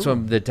 That's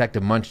when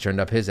Detective Munch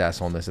turned up his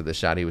assholeness at the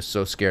shot. He was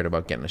so scared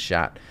about getting a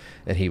shot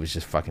that he was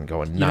just fucking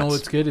going nuts. You know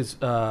what's good is,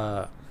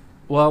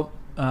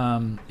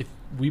 if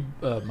we,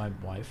 my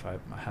wife, I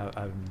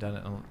haven't done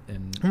it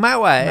in My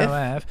wife.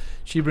 my wife,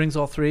 she brings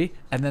all three,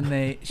 and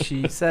then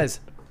she says,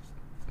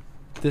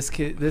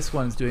 this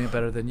one's doing it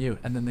better than you,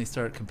 and then they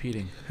start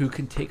competing. Who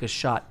can take a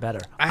shot better?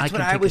 That's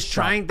what I was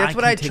trying. That's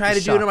what I try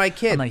to do to my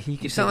kid. I'm like, he You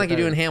can sound take like it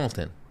you're doing better.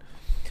 Hamilton.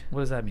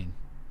 What does that mean?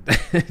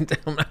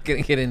 I'm not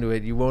going to get into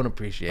it. You won't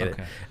appreciate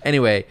Okay. it.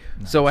 Anyway,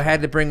 so I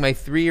had to bring my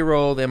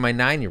 3-year-old and my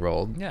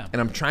 9-year-old. Yeah.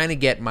 And I'm trying to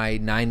get my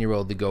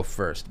 9-year-old to go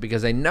first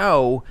because I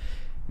know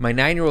my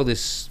 9-year-old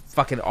is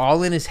fucking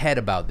all in his head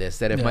about this,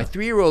 that if my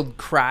 3-year-old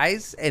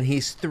cries and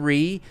he's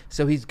 3,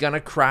 so he's going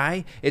to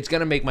cry, it's going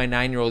to make my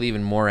 9-year-old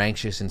even more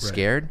anxious and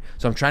scared.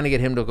 So I'm trying to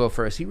get him to go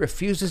first. He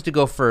refuses to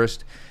go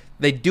first.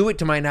 They do it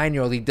to my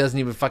 9-year-old. He doesn't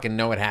even fucking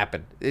know it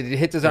happened. It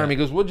hits his arm. He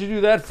goes, "What'd you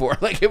do that for?"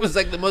 Like, it was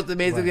like the most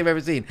amazing thing I've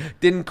ever seen.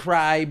 Didn't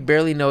cry,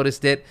 barely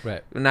noticed it.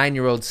 Right.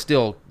 9-year-old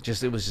still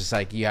it was just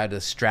like you had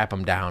to strap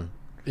him down.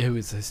 It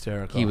was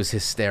hysterical. He was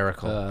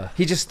hysterical.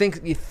 He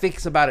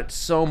thinks about it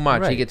so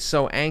much. He Right. gets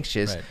so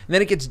anxious. Right. And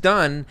then it gets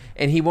done,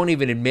 and he won't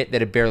even admit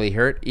that it barely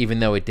hurt, even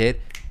though it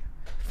did.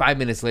 5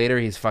 minutes later,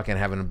 he's fucking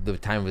having the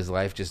time of his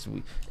life, just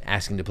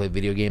asking to play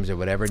video games or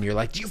whatever. And you're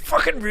like, "Do you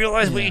fucking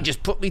realize what you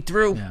just put me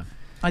through?" Yeah.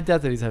 I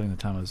doubt that he's having the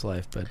time of his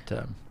life, but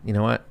You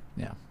know what?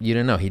 yeah. You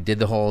don't know. He did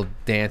the whole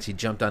dance. He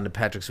jumped onto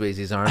Patrick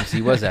Swayze's arms.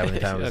 He was having the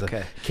time of his Okay.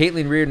 life.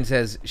 Caitlin Reardon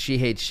says she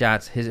hates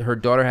shots. Her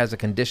daughter has a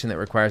condition that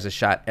requires a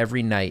shot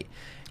every night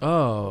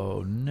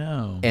Oh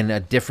no. and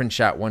a different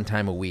shot one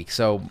time a week.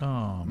 So Oh,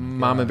 my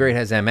Mama God. Barry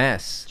has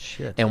MS.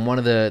 Shit. And one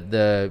of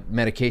the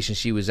medications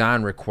she was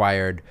on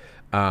required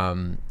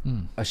a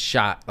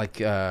shot like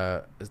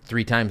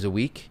 3 times a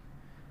week.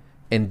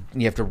 And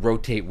you have to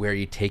rotate where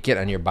you take it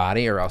on your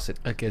body, or else it.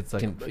 Like it's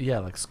like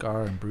like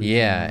scar and bruising.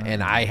 Yeah,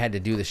 and I had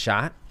to do the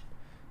shot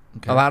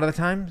a lot of the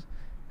times.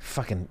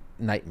 Fucking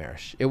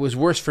nightmarish. It was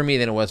worse for me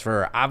than it was for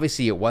her.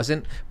 Obviously, it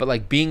wasn't. But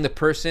like being the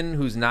person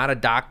who's not a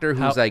doctor,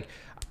 who's like,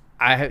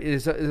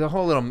 there's a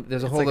whole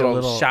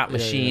little shot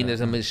machine.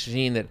 There's a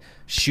machine that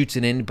shoots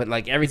it in. But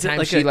like every time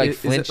like she is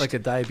flinched, it like a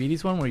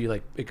diabetes one where you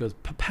like it goes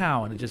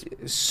pow and it just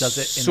does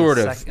it in sort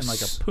a of second, like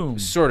a boom.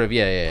 Sort of,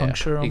 yeah.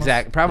 Puncture almost?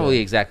 Exactly, probably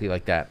Yeah. exactly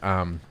like that.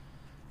 Oh,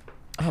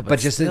 But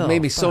just it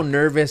made me so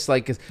nervous.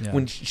 Like 'cause Yeah.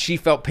 when she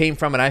felt pain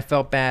from it, I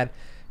felt bad.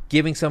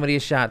 Giving somebody a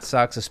shot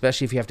sucks,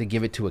 especially if you have to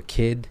give it to a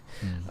kid.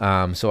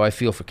 So I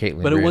feel for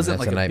Caitlin. But it Reardon. wasn't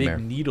That's like a nightmare.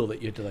 big needle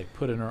that you had to like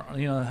put in her.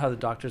 You know how the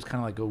doctors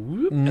kind of like go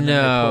whoop. And then they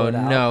pull No, it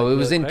out, no, like, it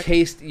was really quick?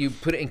 encased. You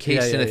put it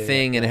encased in a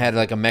thing, and it had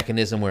like a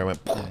mechanism where it went.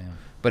 Yeah.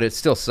 But it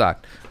still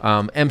sucked.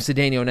 M.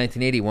 Cedeno,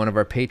 1980, one of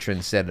our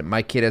patrons, said,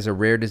 "My kid has a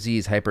rare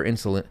disease,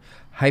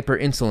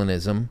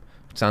 hyperinsulinism.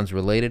 Sounds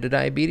related to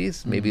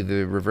diabetes, maybe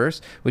the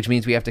reverse, which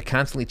means we have to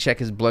constantly check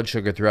his blood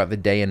sugar throughout the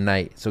day and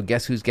night. So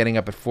guess who's getting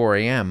up at 4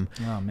 a.m.?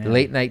 Oh, man.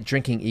 Late night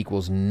drinking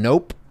equals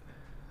nope.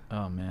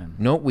 Oh man.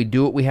 Nope, we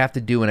do what we have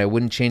to do, and I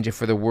wouldn't change it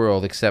for the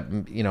world, except,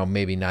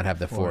 maybe not have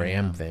the 4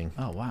 a.m. thing.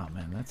 Oh wow,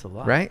 man, that's a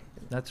lot. Right?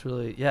 That's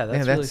really That's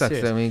That really sucks.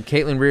 serious. I mean,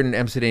 Caitlin Reardon,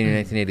 M. Cedeno,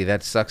 1980,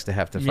 that sucks to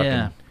have to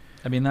fucking...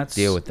 I mean that's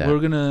deal with that. We're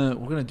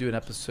gonna do an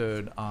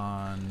episode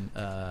on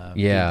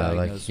being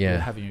diagnosed with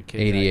having your kid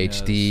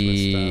diagnosed with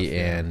ADHD stuff,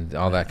 and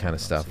all that kind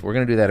of stuff. We're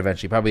gonna do that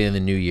eventually, probably in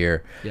the new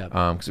year. Yeah.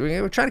 Because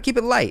we're trying to keep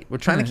it light. We're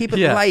trying to keep it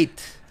Yeah.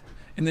 light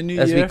in the new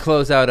as year. we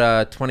close out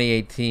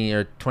 2018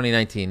 or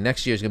 2019.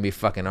 Next year's gonna be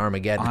fucking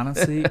Armageddon.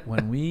 Honestly,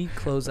 when we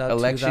close out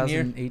Election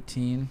year?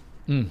 2018,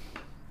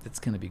 it's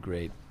gonna be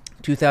great.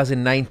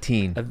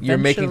 2019. You're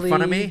making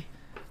fun of me.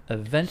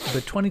 But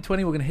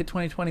 2020, we're gonna hit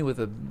 2020 with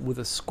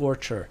a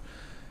scorcher.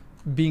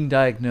 Being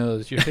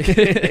diagnosed, you're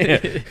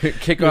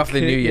Kick off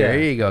the new year. Yeah.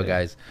 Here you go,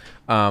 guys.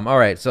 All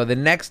right. So the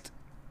next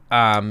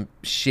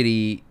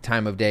shitty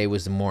time of day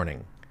was the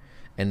morning.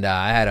 And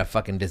I had a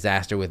fucking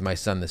disaster with my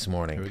son this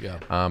morning. Here we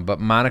go. But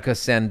Monica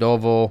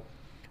Sandoval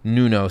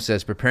Nuno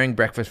says, preparing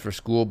breakfast for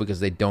school because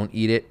they don't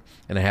eat it,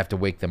 and I have to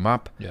wake them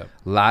up. Yep.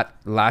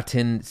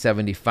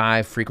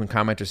 Latin75, frequent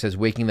commenter, says,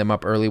 waking them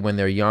up early when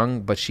they're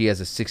young, but she has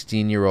a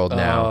 16-year-old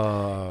now.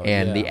 Oh,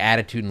 And the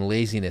attitude and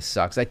laziness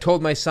sucks. I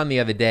told my son the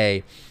other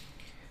day,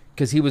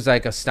 because he was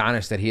like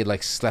astonished that he had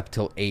like slept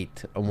till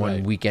 8 on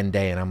one weekend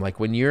day. And I'm like,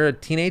 when you're a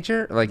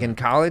teenager, like in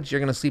college, you're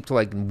going to sleep till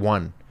like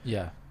 1.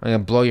 Yeah. I'm going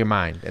to blow your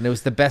mind. And it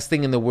was the best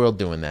thing in the world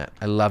doing that.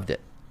 I loved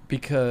it.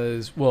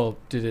 Because, well,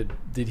 did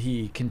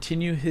he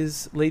continue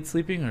his late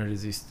sleeping, or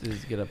does he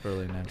get up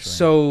early naturally?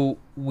 So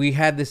we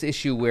had this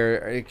issue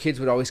where kids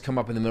would always come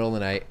up in the middle of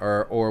the night,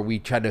 or we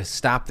tried to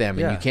stop them,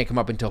 and you can't come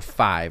up until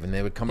 5, and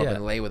they would come up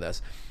and lay with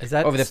us. Is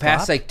that over the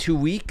past stopped? 2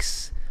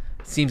 weeks?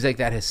 Seems like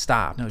that has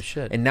stopped. No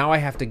shit. And now I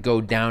have to go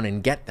down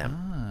and get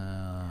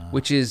them,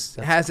 which has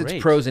great.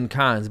 its pros and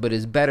cons, but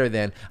is better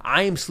than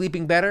I am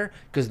sleeping better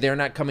because they're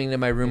not coming into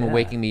my room and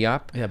waking me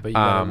up. Yeah, but you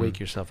gotta wake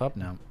yourself up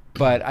now.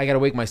 But I got to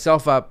wake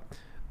myself up.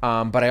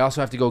 But I also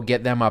have to go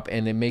get them up,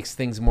 and it makes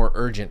things more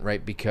urgent,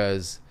 right?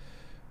 Because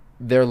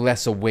they're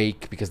less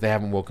awake because they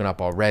haven't woken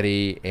up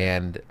already,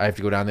 and I have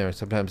to go down there, and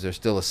sometimes they're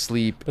still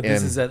asleep. But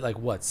this is at like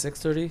what,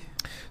 6:30?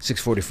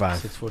 6:45.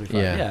 6:45.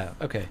 Yeah. Yeah.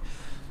 Okay.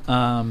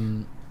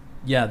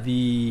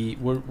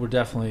 We're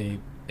definitely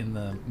in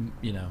the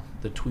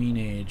the tween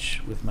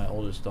age with my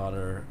oldest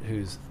daughter,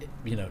 who's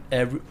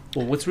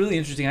what's really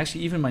interesting,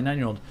 actually, even my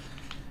 9-year-old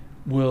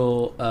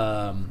will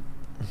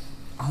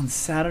on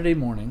Saturday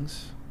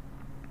mornings,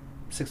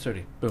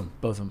 6:30, boom,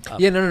 both of them up.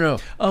 Yeah, no.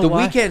 Oh, the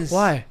why? weekends.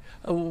 Why?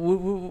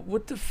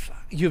 What the fuck?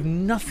 You have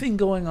nothing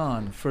going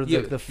on for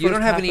the first you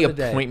don't have half any of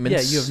the day.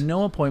 appointments. Yeah, you have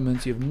no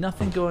appointments. You have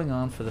nothing going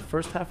on for the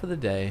first half of the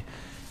day,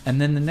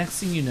 and then the next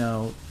thing you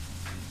know,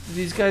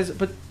 these guys,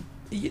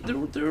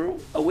 they're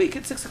awake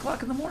at 6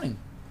 o'clock in the morning.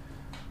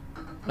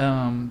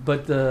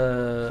 But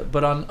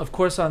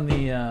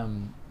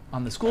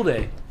on the school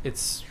day,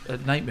 it's a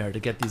nightmare to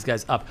get these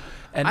guys up.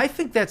 And I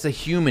think that's a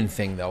human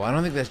thing, though. I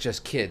don't think that's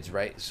just kids,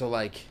 right? So,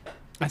 like,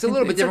 it's a think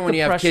little bit it's different like when the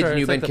you have kids pressure- and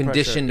you've it's been like the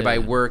conditioned pressure,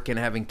 by yeah. work and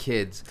having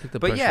kids. Take the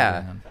But pressure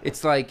yeah, on.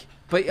 it's like,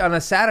 but on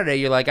a Saturday,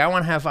 you're like, I'm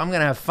gonna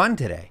have fun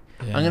today.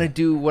 Yeah. I'm gonna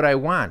do what I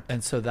want.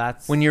 And so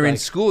that's When you're in like,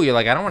 school, you're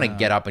like, I don't want to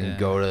get up and yeah.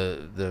 go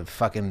to the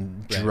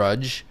fucking Right.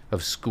 drudge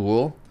of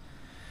school.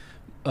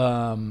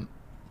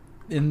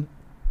 in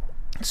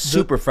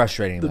Super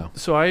frustrating, though.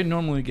 So I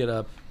normally get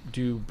up,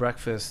 do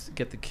breakfast,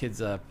 get the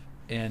kids up,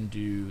 and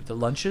do the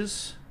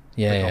lunches.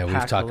 Yeah, I'll we've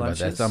pack talked the about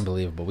that. lunches. It's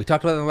unbelievable. We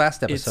talked about it in the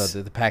last episode,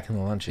 It's- the packing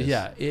the lunches.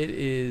 Yeah, it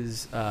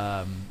is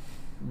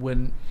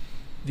when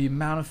the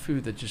amount of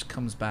food that just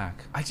comes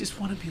back. I just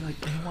want to be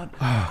like, you know what?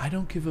 I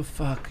don't give a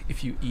fuck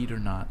if you eat or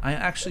not. I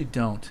actually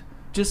don't.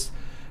 Just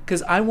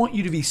because I want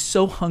you to be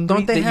so hungry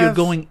Don't they that you're have-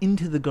 going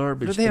into the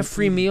garbage. Do they have and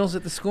free eating. meals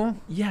at the school?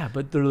 Yeah,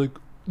 but they're like,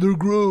 they're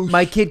gross.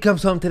 My kid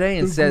comes home today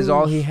and They're says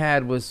all gross. he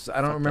had was, I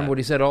don't Fuck remember that. what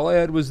he said. All I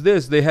had was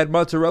this. They had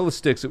mozzarella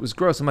sticks. It was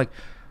gross. I'm like,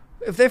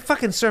 if they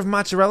fucking serve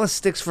mozzarella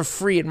sticks for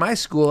free at my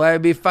school, I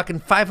would be fucking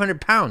 500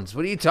 pounds.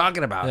 What are you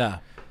talking about? Yeah.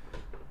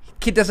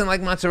 Kid doesn't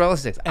like mozzarella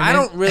sticks. And I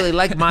then- don't really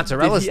like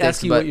mozzarella Did he sticks,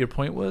 ask you but what your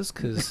point was?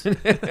 Because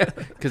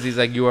because he's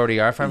like, you already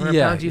are 500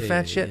 pounds, you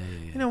fat shit. yeah.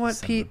 You know what,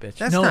 Son of a Pete? bitch.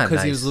 That's no, not because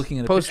nice. he was looking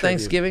at a Post picture of you.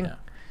 Thanksgiving. Yeah.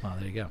 Well,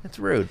 there you go. That's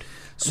rude.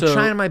 So I'm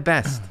trying my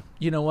best.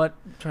 you know what?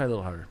 Try a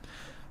little harder.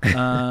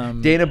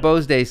 Dana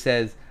Bosday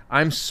says,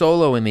 I'm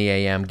solo in the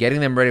AM, getting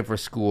them ready for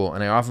school,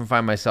 and I often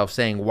find myself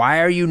saying, why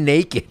are you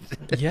naked?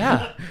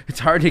 Yeah. It's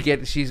hard to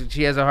get, she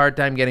has a hard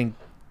time getting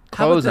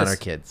How about clothes on this? her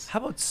kids. How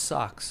about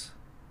socks?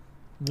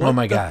 Oh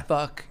my the God.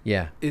 fuck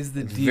Yeah. is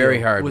the It's deal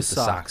very hard with with the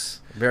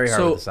socks. Very hard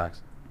So- with the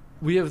socks.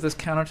 We have this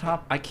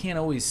countertop. I can't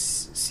always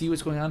see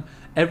what's going on.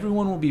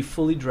 Everyone will be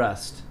fully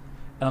dressed.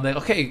 And I'm like,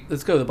 okay,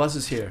 let's go. The bus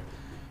is here.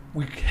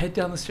 We head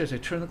down the stairs. I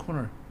turn the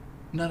corner.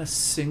 Not a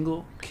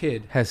single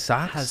kid Has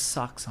socks? has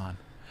socks on.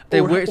 They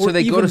Or- wear, or so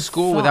they go even to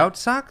school thought- without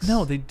socks?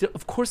 No, they do,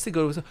 of course they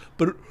go to.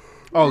 But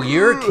Oh,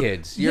 your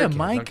kids. Your yeah, kids.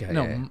 my Okay,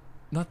 no, yeah, yeah.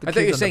 not the. I thought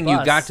you were kids on saying the you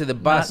bus. got to the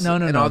bus No,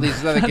 and all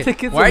these other Not the kids.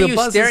 kids Why on are the you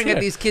bus is staring at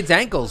here. these kids'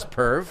 ankles,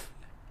 perv?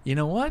 You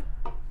know what?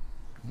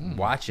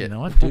 Watch it. You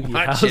know what? Doogie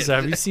Watch Howser. it.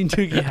 Have you seen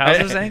Doogie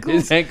Howser's ankles?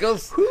 His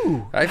ankles?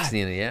 Whew. I've God,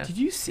 seen it, yeah. Did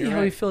you see You're how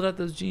he right. filled out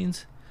those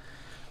jeans?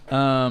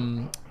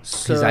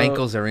 So, His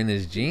ankles are in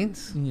his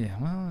jeans? Yeah,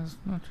 well, it's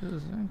not just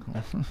his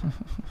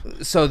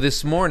ankle. So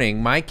this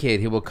morning, my kid,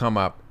 he will come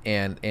up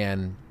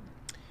and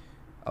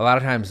a lot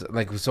of times,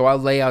 like, so I'll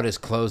lay out his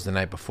clothes the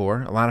night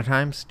before, a lot of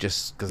times,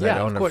 just because I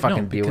don't want to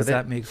fucking deal with it.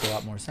 that makes a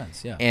lot more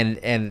sense. Yeah.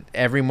 And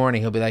every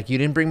morning he'll be like, you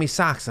didn't bring me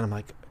socks. And I'm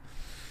like,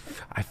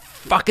 I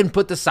fucking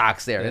put the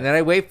socks there. Yeah. And then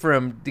I wait for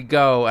him to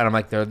go, and I'm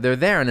like, they're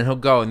there. And then he'll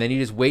go, and then you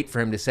just wait for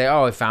him to say,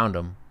 oh, I found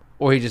them.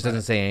 Or he just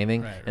doesn't say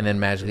anything, Right, and then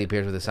magically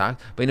appears with the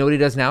socks. But you know what he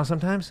does now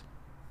sometimes?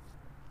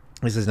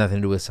 This has nothing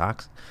to do with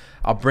socks.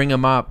 I'll bring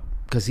him up,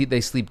 because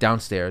they sleep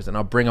downstairs, and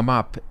I'll bring him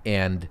up,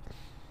 and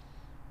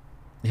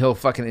he'll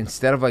fucking,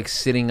 instead of like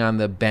sitting on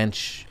the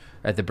bench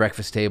at the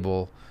breakfast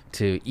table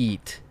to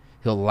eat,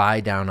 he'll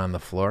lie down on the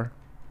floor,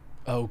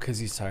 Oh, because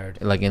he's tired.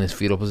 like in his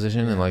fetal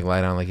position, and like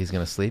lie down like he's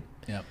going to sleep.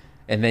 Yep.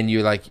 And then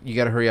you're like, you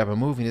got to hurry up and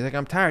move. And he's like,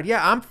 I'm tired.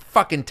 Yeah, I'm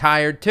fucking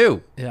tired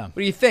too. Yeah. What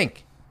do you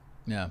think?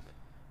 Yeah.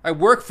 I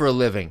work for a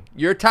living.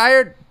 You're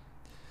tired?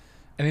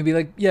 And he'd be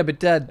like, yeah, but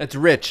Dad, That's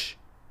rich.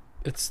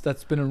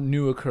 that's been a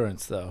new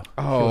occurrence, though.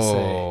 He'll say.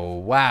 Oh,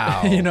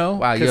 wow. You know?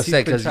 Wow, 'Cause you'll he's say,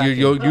 been because tracking.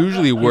 you'll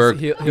usually work,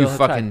 He'll you try.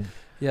 fucking...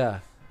 Yeah.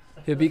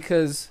 Yeah,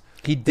 because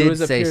He There was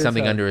did a say period of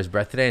something time. under his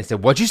breath today and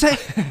said, "What'd you say?"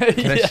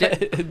 yeah,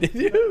 shit? did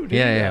you? Did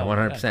Yeah, you?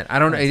 100%. I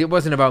don't know. It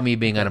wasn't about me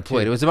being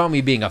unemployed. too. It was about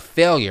me being a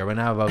failure, but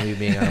not about me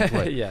being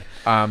unemployed. Yeah.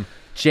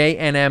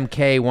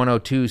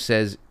 JNMK102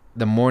 says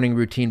the morning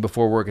routine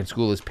before work and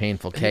school is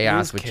painful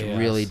chaos, is which chaos.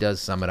 really does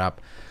sum it up.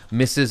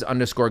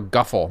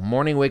 Mrs._Guffle,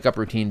 morning wake up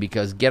routine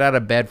because get out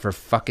of bed for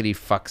fuckity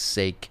fuck's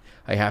sake.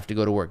 I have to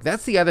go to work.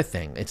 That's the other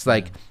thing. It's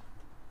like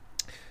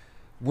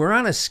we're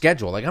on a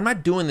schedule. Like I'm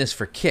not doing this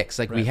for kicks.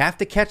 Like we Right. have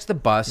to catch the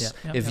bus.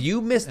 Yeah, If yeah,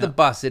 you miss the yeah.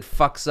 bus, it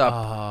fucks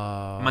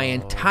up my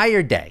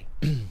entire day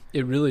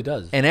It really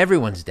does. and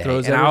everyone's day.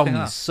 Throws And everything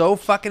I'm off. so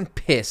fucking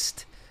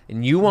pissed.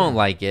 And you won't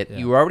like it. Yeah.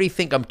 You already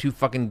think I'm too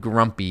fucking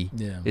grumpy.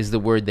 Yeah. Is the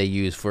word they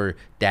use for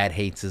dad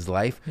hates his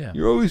life. Yeah.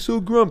 You're always so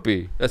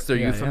grumpy. That's their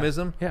Yeah,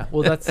 euphemism. Yeah.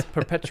 Well, that's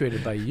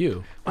perpetuated by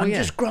you. I'm yeah.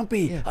 just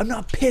grumpy. Yeah. I'm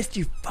not pissed,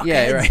 you fuckhead.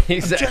 Yeah, right.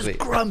 Exactly. I'm just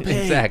grumpy.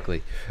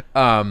 Exactly.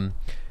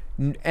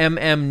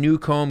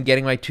 Newcomb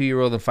getting my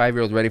 2-year-old and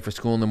 5-year-old ready for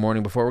school in the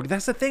morning before work.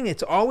 That's the thing.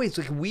 It's always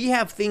like we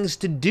have things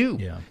to do.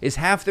 Yeah. Is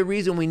half the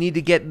reason we need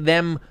to get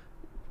them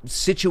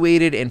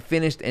situated and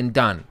finished and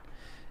done.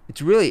 It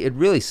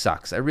really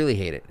sucks. I really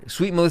hate it.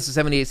 Sweet Melissa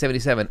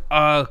 7877.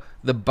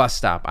 The bus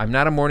stop. I'm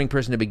not a morning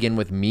person to begin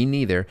with. Me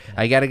neither.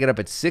 I got to get up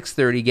at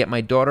 6:30, get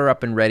my daughter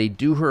up and ready,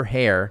 do her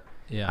hair.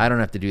 Yeah. I don't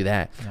have to do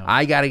that. No.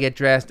 I got to get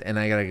dressed and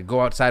I got to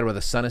go outside where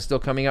the sun is still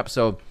coming up.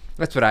 So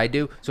that's what I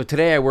do. So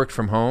today I worked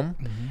from home,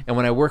 and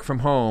when I work from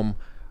home,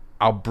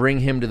 I'll bring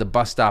him to the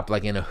bus stop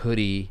like in a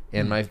hoodie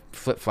and my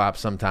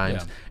flip-flops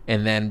sometimes, Yeah.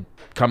 and then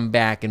come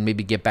back and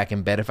maybe get back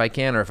in bed if I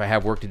can, or if I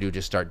have work to do,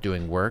 just start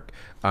doing work.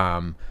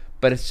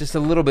 But it's just a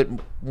little bit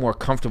more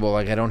comfortable.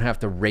 Like I don't have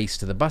to race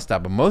to the bus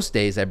stop. But most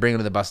days I bring him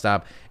to the bus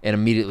stop and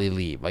immediately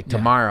leave. Like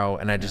tomorrow,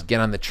 and I just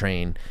get on the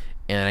train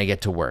and I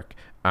get to work.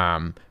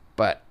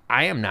 But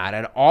I am not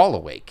at all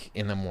awake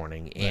in the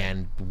morning.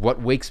 And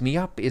what wakes me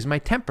up is my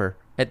temper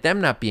at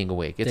them not being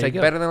awake. It's There like you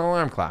go. better than an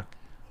alarm clock.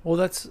 Well,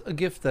 that's a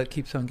gift that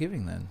keeps on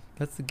giving then.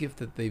 That's the gift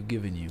that they've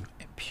given you.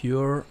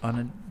 Pure,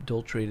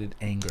 unadulterated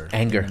anger.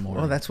 Anger. in the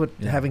morning. Well, that's what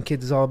Yeah. having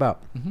kids is all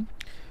about. Mhm.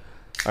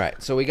 All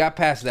right, so we got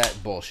past that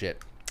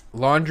bullshit.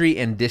 Laundry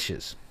and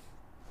dishes.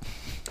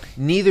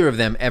 Neither of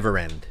them ever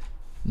end.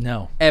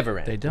 No. Ever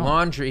end. They don't.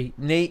 Laundry,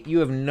 Nate, you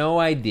have no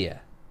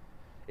idea.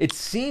 It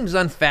seems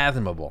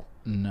unfathomable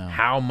No.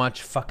 how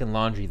much fucking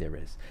laundry there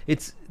is.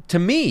 It's to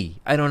me,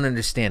 I don't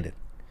understand it.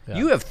 Yeah.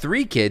 You have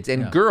 3 kids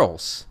and Yeah.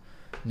 girls.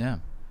 Yeah.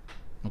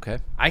 Okay.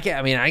 I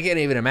can't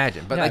even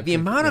imagine. But Yeah, like the I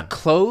could- amount yeah. of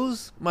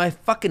clothes my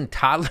fucking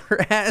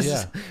toddler has,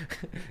 Yeah.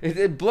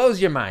 it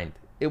blows your mind.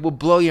 It will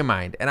blow your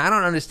mind. And I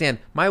don't understand.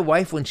 My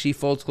wife, when she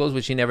folds clothes,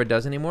 which she never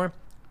does anymore,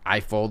 I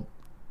fold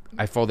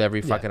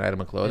every fucking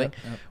item of clothing.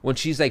 Yep. When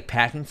she's like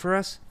packing for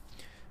us,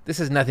 this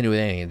has nothing to do with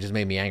anything. It just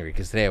made me angry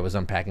because today I was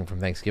unpacking from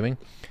Thanksgiving.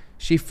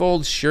 She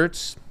folds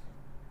shirts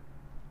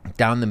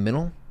down the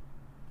middle,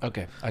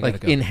 Okay. I like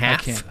gotta go. in I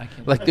half. can't.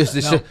 Like there's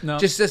this, No,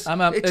 just this.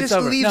 I'm up. It It's just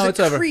over. leaves No, a it's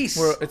over. crease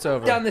It's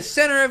over. down the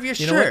center of your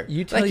You know what? shirt.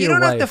 You tell like you your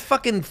don't have to wife-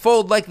 fucking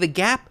fold like the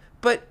Gap,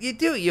 but you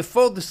do. You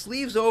fold the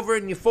sleeves over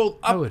and you fold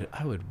up. I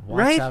would watch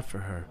Right? out for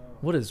her.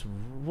 What is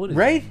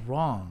Right?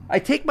 wrong? I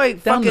take my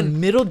Down the fucking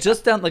middle,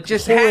 just down like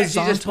just half. She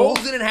horizontal. just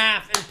folds it in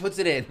half and puts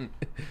it in.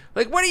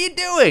 Like, what are you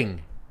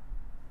doing?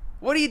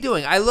 What are you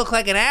doing? I look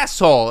like an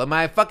asshole at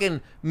my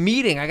fucking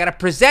meeting. I gotta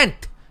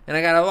present, and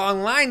I got a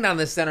long line down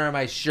the center of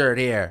my shirt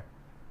here.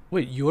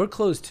 Wait, your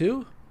clothes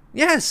too?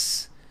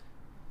 Yes.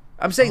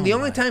 I'm saying the Oh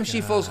only my time she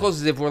folds God.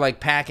 clothes is if we're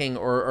like packing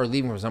or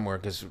leaving from somewhere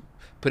because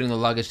putting the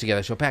luggage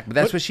together, she'll pack. But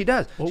that's what she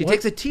does. She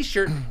takes a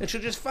T-shirt and she'll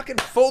just fucking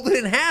fold it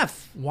in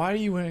half. Why are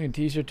you wearing a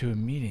T-shirt to a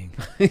meeting?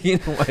 You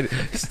know what?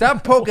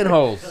 Stop poking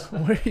holes.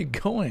 Where are you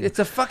going? It's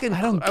a fucking. I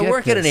don't I get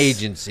work at an this.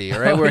 agency, all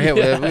right?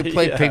 We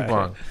play ping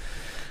pong.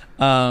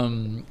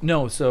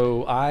 No,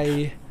 so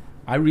I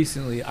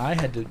recently I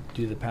had to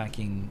do the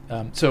packing.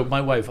 So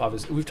my wife,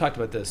 obviously, we've talked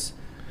about this.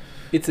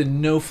 It's a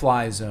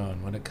no-fly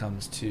zone when it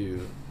comes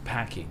to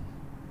packing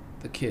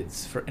the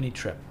kids for any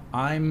trip.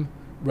 I'm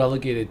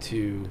relegated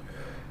to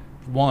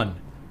one,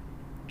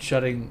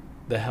 shutting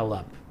the hell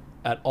up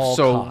at all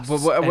costs.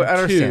 I And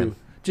understand. two,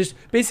 just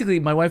basically,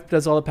 my wife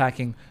does all the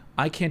packing.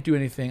 I can't do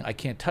anything. I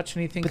can't touch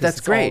anything. But 'cause that's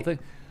it's all great. thing.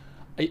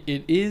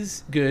 It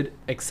is good,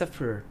 except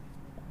for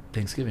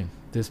Thanksgiving.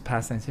 This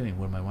past Thanksgiving,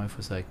 where my wife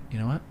was like, you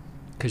know what?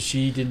 Because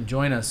she didn't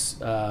join us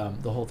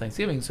the whole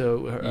Thanksgiving,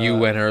 so You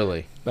went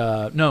early.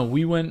 no,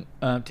 we went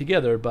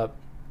together, but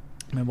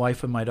my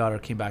wife and my daughter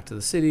came back to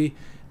the city,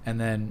 and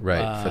then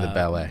Right, for the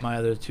ballet. My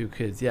other 2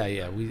 kids,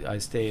 I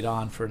stayed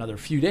on for another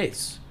few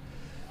days.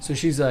 So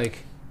she's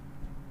like,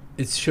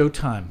 "It's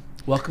showtime.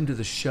 Welcome to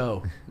the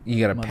show." You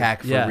got to Mother-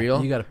 pack for yeah,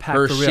 real. you gotta pack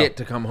her for real. shit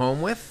to come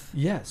home with.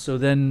 Yeah. So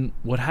then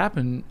what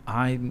happened?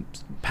 I'm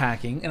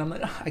packing, and I'm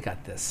like, I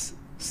got this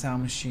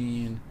sound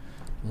machine,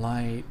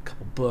 light,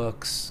 couple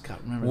books. God,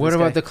 remember What this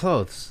about guy? the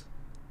clothes?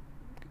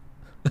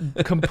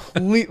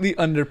 completely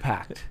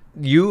underpacked?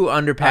 You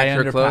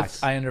underpacked her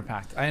clothes. I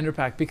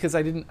underpacked because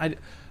I didn't.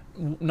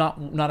 Not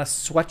a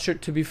sweatshirt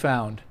to be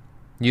found.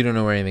 You don't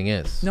know where anything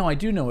is. No, I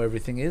do know where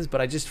everything is,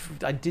 but I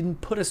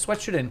didn't put a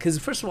sweatshirt in because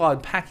first of all,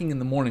 I'm packing in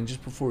the morning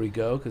just before we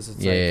go because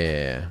it's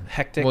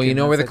hectic. Well, you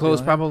know where the that's, clothes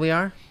only- probably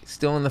are?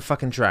 Still in the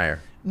fucking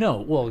dryer.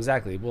 No, well,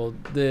 exactly. Well,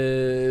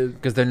 the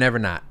Because they're never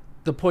not.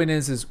 point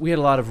is we had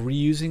a lot of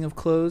reusing of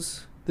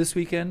clothes this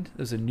weekend.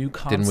 There's a new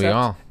concept. Didn't we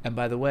all? And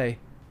by the way,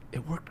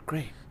 it worked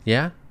great.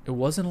 Yeah? It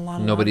wasn't a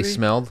lot of Nobody laundry.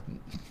 smelled?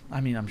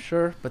 I mean, I'm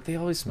sure, but they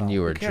always smell. You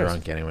Who were cares?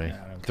 drunk anyway. Yeah,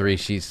 I don't care. 3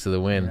 sheets to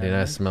the wind. You're Right.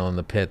 not smelling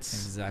the pits.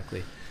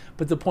 Exactly.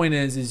 But the point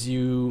is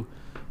you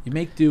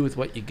make do with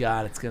what you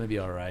got. It's gonna be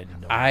all right.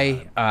 And don't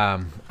worry about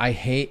it. I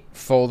hate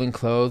folding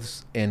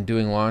clothes and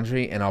doing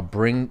laundry, and I'll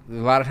bring a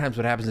lot of times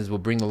what happens is we'll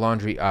bring the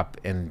laundry up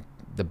and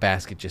the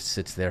basket just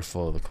sits there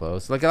full of the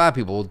clothes. Like a lot of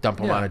people will dump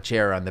them Yeah. on a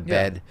chair on the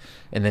bed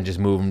and then just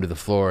move them to the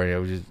floor,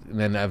 and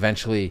then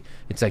eventually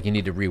it's like you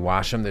need to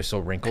rewash them. They're so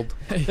wrinkled.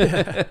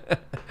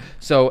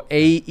 So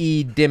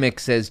A.E. Dimmick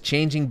says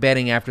changing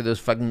bedding after those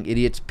fucking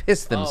idiots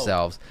piss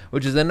themselves,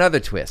 which is another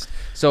twist.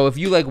 So if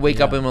you like wake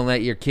up and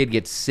let your kid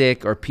get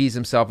sick or pees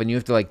himself and you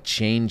have to like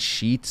change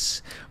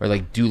sheets or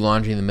like do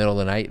laundry in the middle of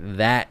the night,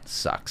 that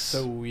sucks.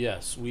 So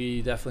yes,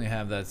 we definitely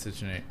have that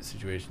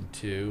situation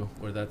too,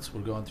 where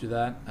we're going through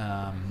that.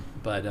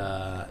 But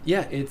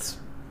yeah, it's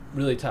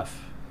really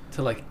tough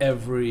to like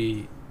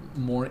every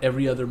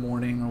other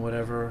morning or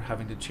whatever,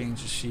 having to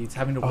change the sheets,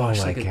 having to wash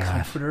my like a God.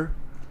 comforter.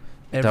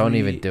 Don't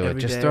even do it.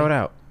 every Just day. throw it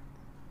out.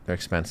 They're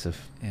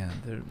expensive. Yeah,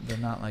 they're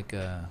not like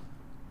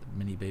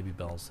mini baby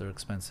bells. They're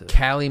expensive.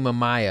 Callie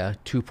Mamaya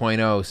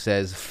 2.0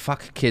 says,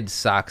 fuck kids'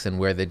 socks and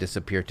where they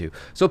disappear to.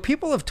 So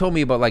people have told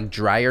me about like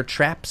dryer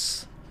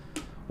traps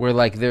where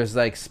like there's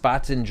like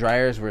spots in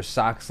dryers where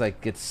socks like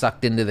get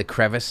sucked into the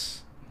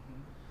crevice.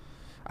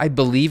 I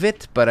believe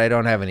it, but I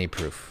don't have any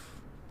proof.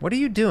 What are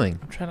you doing?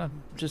 I'm trying to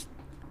just.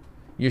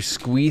 You're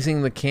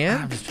squeezing the I'm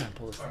can? just trying to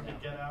pull this thing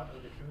out. Get out of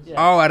the shoes. Yeah.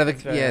 Oh, out of the...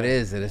 That's right. Yeah, it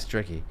is. It is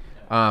tricky.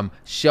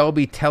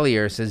 Shelby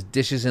Tellier says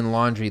dishes and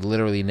laundry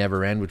literally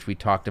never end, which we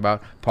talked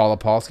about. Paula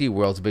Polsky,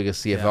 world's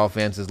biggest CFL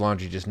fan, says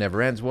laundry just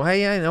never ends. Well,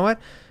 hey, yeah, you know what?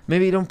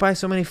 Maybe you don't buy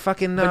so many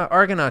fucking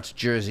Argonauts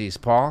jerseys,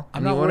 Paul. I'm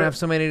And not you won't worried- have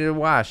so many to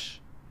wash.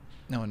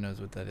 No one knows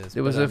what that is.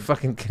 It was but, a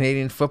fucking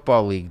Canadian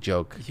Football League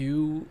joke.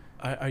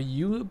 Are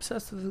you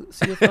obsessed with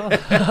the CFL?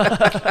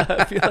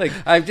 I feel like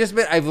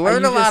I've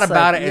learned you a lot just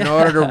about like- it in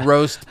order to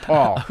roast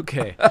Paul.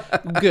 okay,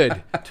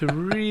 good to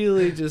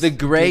really just The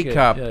Grey dig in.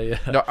 Cup, Yeah.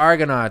 the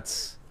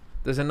Argonauts.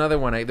 There's another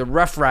one. The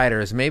Rough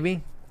Riders,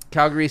 maybe.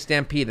 Calgary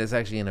Stampede. That's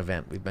actually an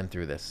event. We've been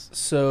through this.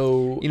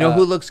 So You know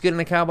who looks good in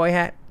a cowboy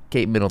hat?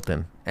 Kate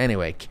Middleton.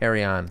 Anyway,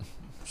 carry on.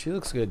 She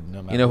looks good.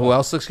 No matter. You know who what.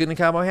 else looks good in a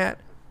cowboy hat?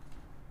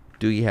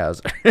 Doogie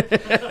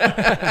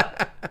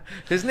Howser.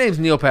 His name's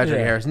Neil Patrick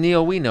Yeah. Harris.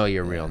 Neil, we know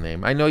your real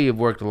name. I know you've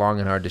worked long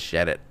and hard to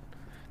shed it.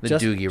 The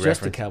Doogie just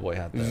reference. a cowboy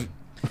hat though.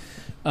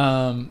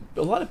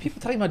 A lot of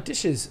people talking about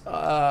dishes. You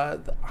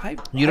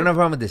don't have a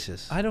problem with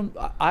dishes. I don't.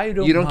 I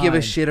don't. You don't give a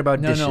mind. shit about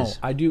No, dishes.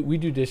 I do. We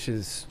do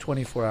dishes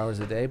 24 hours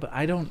a day, but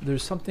I don't.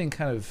 There's something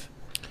kind of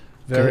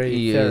very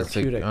Yeah, it's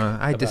like, therapeutic.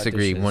 I about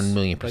disagree dishes.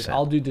 1,000,000%. Like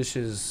I'll do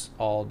dishes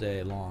all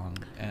day long,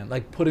 and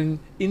like putting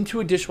into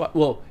a dishwasher.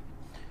 Well,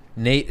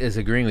 Nate is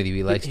agreeing with you.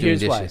 He likes doing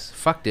Here's why. dishes.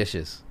 Fuck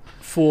dishes.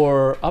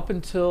 for up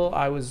until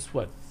I was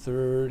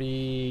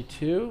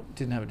 32,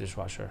 didn't have a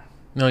dishwasher.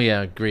 No,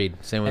 yeah, agreed.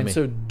 Same with And me.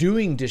 so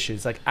doing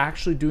dishes, like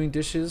actually doing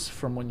dishes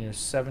from when you're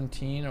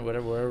 17 or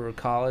whatever, wherever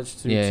college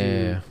to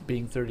Yeah.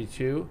 being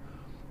 32,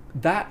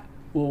 that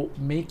will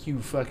make you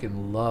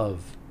fucking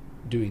love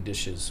doing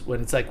dishes.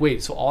 When it's like,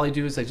 wait, so all I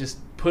do is I just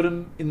put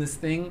them in this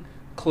thing,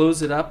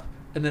 close it up,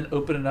 and then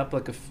open it up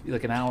like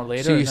an hour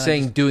later. So you're and then I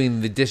saying just-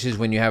 doing the dishes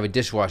when you have a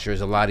dishwasher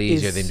is a lot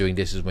easier Is- than doing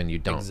dishes when you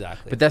don't.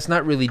 Exactly. But that's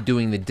not really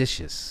doing the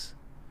dishes.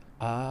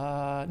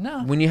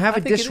 no. When you have I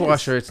a think it is.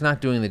 dishwasher, it's not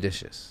doing the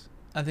dishes.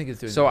 I think it's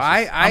doing. So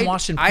dishes. I'm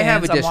washing pans, I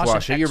have a I'm washing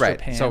dishwasher. You're extra right.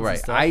 pans So and right,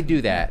 stuff. I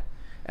do that,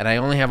 and I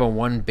only have a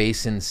 1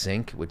 basin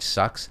sink, which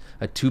sucks.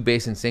 A 2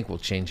 basin sink will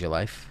change your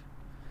life.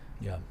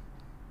 Yeah.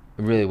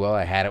 Really well.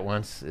 I had it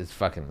once. It's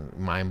fucking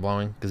mind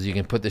blowing because you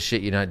can put the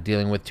shit you're not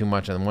dealing with too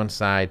much on one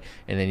side,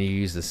 and then you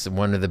use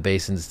one of the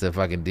basins to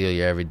fucking deal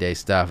your everyday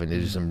stuff and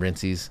do some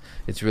rinsies.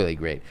 It's really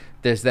great.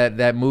 There's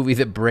that movie,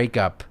 The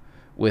Breakup,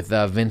 with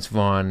Vince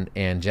Vaughn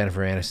and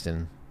Jennifer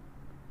Aniston,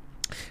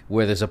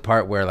 where there's a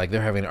part where like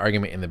they're having an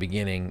argument in the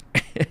beginning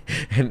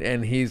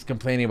and he's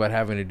complaining about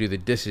having to do the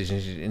dishes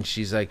and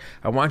she's like,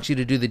 I want you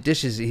to do the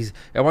dishes.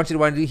 I want you to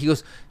want to do,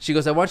 she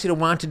goes, I want you to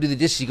want to do the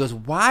dishes. He goes,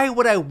 why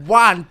would I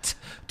want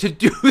to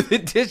do the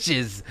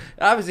dishes?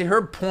 Obviously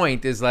her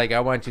point is like, I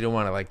want you to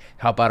want to like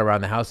help out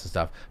around the house and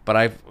stuff. But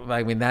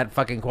I mean that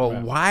fucking quote,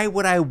 Right. Why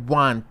would I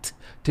want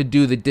to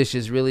do the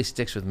dishes really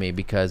sticks with me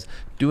because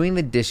doing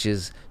the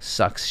dishes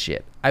sucks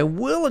shit. I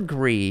will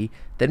agree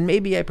that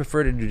maybe I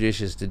prefer to do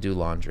dishes to do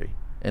laundry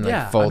and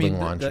like folding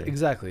laundry.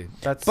 Exactly.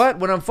 That's. But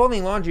when I'm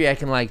folding laundry, I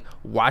can like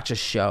watch a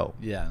show,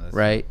 yeah. That's,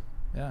 right?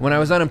 Yeah. When I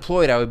was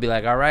unemployed, I would be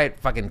like, all right,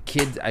 fucking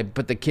kids, I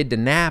put the kid to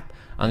nap.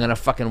 I'm going to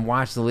fucking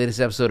watch the latest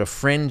episode of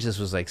Fringe. This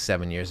was like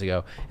 7 years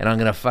ago. And I'm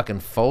going to fucking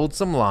fold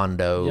some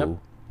Londo. Yep.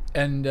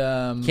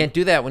 And Can't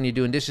do that when you're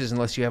doing dishes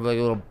unless you have like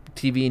a little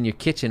TV in your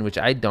kitchen, which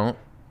I don't,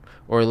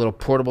 or a little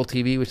portable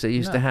TV, which they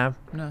used to have.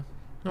 No.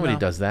 Nobody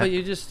does that. But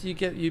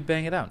you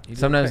bang it out.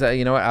 Sometimes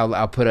you know what?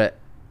 I'll put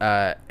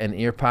an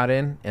ear pod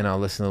in and I'll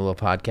listen to a little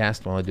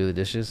podcast while I do the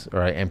dishes,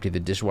 or I empty the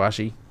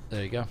dishwasher.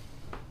 There you go.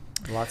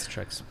 Lots of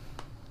tricks.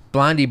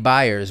 Blondie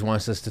Byers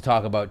wants us to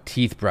talk about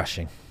teeth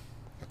brushing.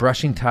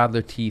 Brushing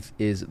toddler teeth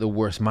is the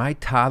worst. My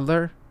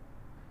toddler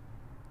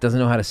doesn't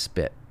know how to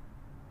spit.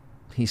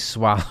 He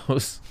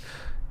swallows.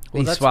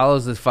 He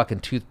swallows the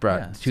fucking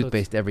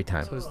toothpaste every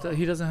time. So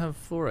he doesn't have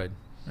fluoride,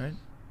 right?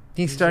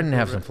 He's starting to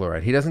have some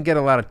fluoride. He doesn't get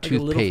a lot of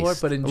toothpaste. A little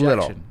fluoride, but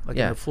injection. Like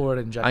a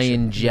fluoride injection. I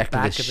inject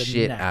the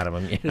shit out of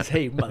him. Yeah. Just,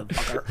 hey,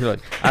 motherfucker.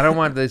 I don't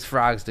want these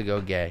frogs to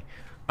go gay.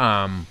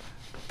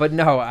 But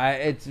no,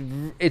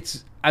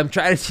 I'm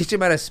trying to teach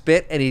him how to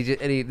spit, and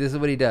this is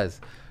what he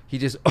does. He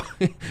just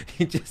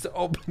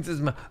opens his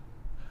mouth,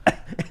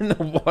 and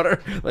the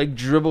water like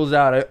dribbles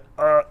out.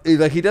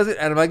 He does it,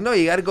 and I'm like, no,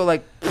 you got to go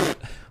like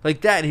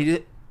that. And he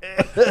just.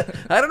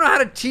 I don't know how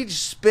to teach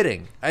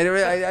spitting. I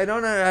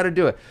don't know how to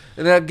do it.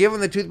 And I'll give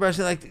him the toothbrush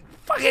and like,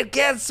 fucking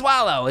can't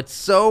swallow. It's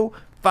so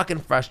fucking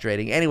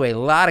frustrating. Anyway, a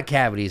lot of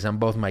cavities on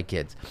both my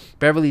kids.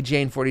 Beverly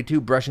Jane 42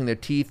 brushing their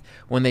teeth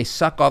when they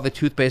suck all the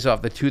toothpaste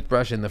off the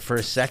toothbrush in the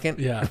first second.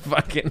 Yeah.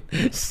 Fucking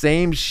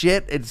same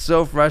shit. It's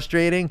so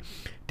frustrating.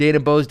 Dana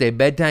Bosday,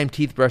 bedtime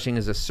teeth brushing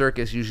is a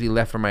circus usually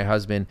left for my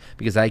husband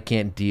because I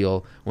can't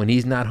deal. When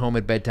he's not home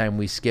at bedtime,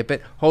 we skip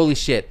it. Holy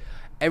shit.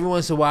 Every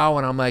once in a while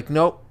when I'm like,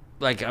 nope.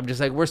 Like, I'm just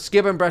like, we're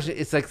skipping brushing.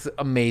 It's like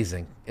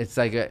amazing. It's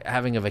like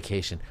having a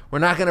vacation. We're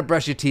not going to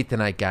brush your teeth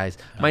tonight, guys.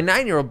 My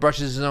 9-year-old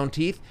brushes his own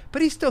teeth,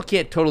 but he still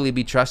can't totally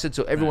be trusted.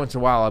 So every once in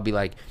a while, I'll be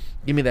like,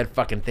 give me that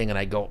fucking thing. And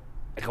I go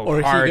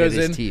hard at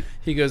his teeth.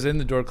 He goes in,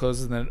 the door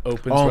closes, and then it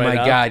opens Oh, right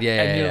my up, God.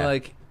 Yeah, and yeah, you're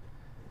like,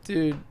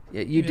 dude.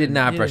 Yeah, you did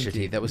not brush your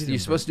teeth. You're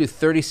supposed to do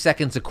 30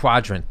 seconds a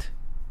quadrant.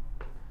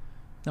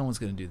 No one's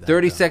going to do that.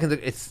 30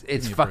 seconds.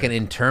 It's fucking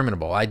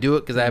interminable. I do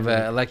it because I have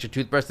an electric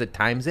toothbrush that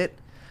times it.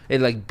 It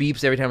like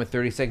beeps every time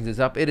 30 seconds is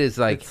up. It is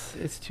like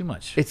it's too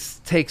much. It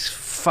takes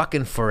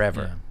fucking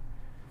forever. Yeah.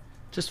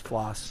 Just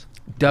floss.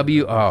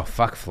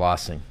 Fuck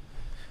flossing.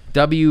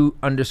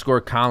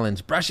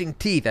 W_Collins brushing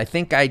teeth. I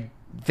think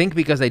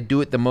because I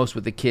do it the most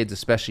with the kids,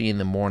 especially in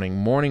the morning.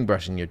 Morning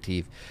brushing your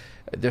teeth.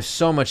 There's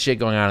so much shit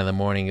going on in the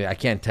morning. I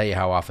can't tell you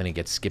how often it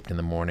gets skipped in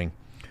the morning.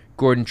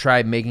 Gordon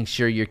Tribe, making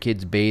sure your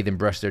kids bathe and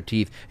brush their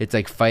teeth. It's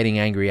like fighting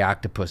angry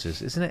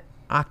octopuses, isn't it?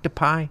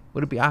 Octopi?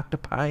 Would it be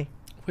octopi?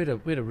 Way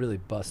to really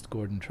bust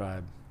Gordon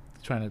Tribe.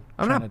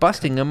 I'm not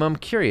busting him. I'm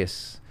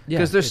curious.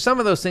 Because there's some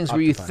of those things where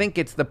you think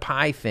it's the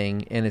pie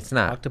thing and it's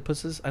not.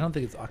 Octopuses? I don't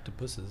think it's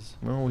octopuses.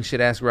 Well, we should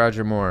ask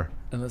Roger Moore.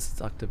 Unless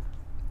it's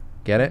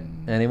Get it?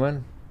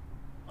 Anyone?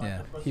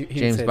 Yeah.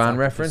 James Bond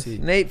reference?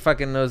 Nate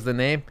fucking knows the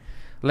name.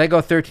 Lego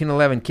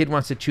 1311. Kid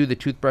wants to chew the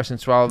toothbrush and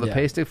swallow the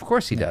paste. Of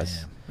course he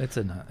does. Yeah. It's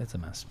a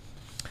mess.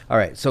 All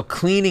right, so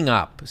cleaning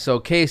up. So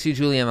KSU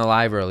Julie on the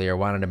live earlier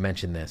wanted to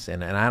mention this,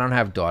 and I don't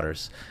have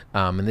daughters,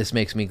 and this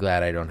makes me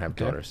glad I don't have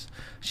daughters.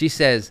 She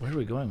says, where are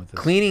we going with this?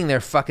 Cleaning their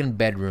fucking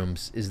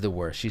bedrooms is the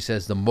worst. She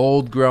says the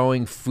mold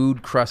growing,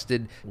 food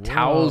crusted,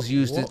 towels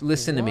used as,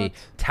 listen to me,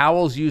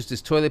 towels used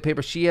as toilet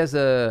paper. She has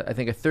I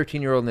think a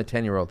 13-year-old and a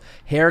 10-year-old.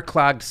 Hair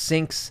clogged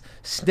sinks,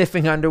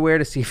 sniffing underwear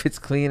to see if it's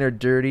clean or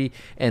dirty,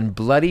 and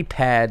bloody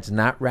pads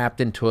not wrapped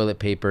in toilet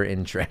paper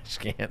in trash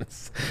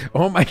cans.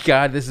 Oh my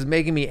God, this is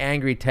making me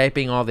angry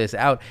typing all this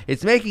out.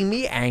 It's making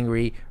me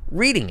angry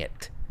reading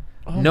it.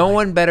 No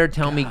one better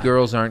tell me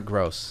girls aren't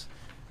gross.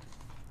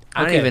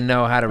 I don't even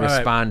know how to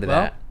respond to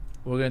that.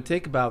 We're going to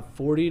take about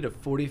 40 to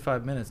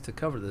 45 minutes to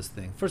cover this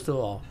thing. First of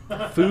all,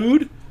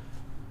 food?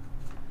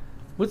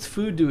 What's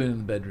food doing in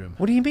the bedroom?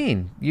 What do you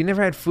mean? You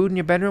never had food in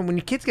your bedroom? When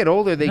your kids get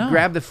older, they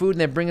grab the food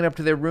and they bring it up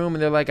to their room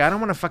and they're like, I don't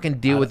want to fucking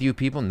deal with you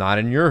people. Not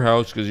in your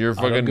house because you're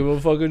fucking... I don't give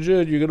a fucking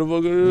shit. You're going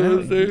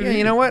to fucking... Yeah,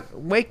 you know what?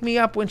 Wake me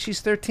up when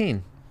she's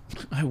 13.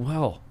 I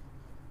will.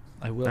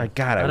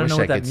 God, I wish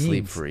I could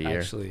sleep for a year.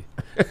 Actually.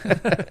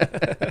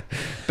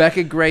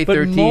 Becca Gray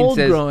 13 mold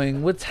says...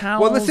 growing with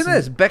towels... Well, listen to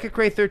this. Becca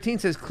Gray 13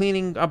 says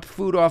cleaning up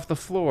food off the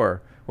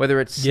floor. Whether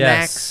it's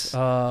snacks...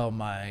 Oh,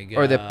 my God.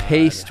 Or the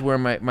paste where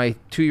my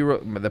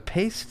 2-year-old... The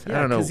paste? Yeah,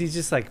 I don't know. Because he's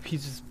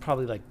just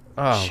probably like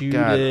chewed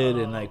it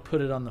and like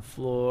put it on the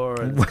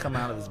floor and it's come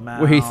out of his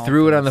mouth. Where he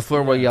threw it on the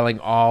floor while yelling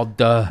all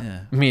duh,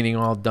 meaning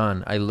all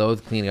done. I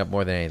loathe cleaning up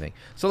more than anything.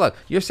 So look,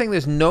 you're saying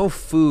there's no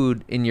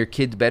food in your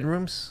kids'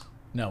 bedrooms?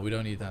 No, we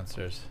don't eat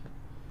downstairs.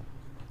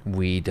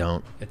 We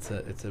don't. It's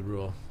a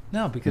rule.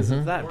 No, because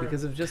of that.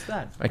 Because of just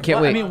that. I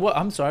can't wait. I mean,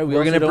 I'm sorry.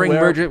 We're gonna bring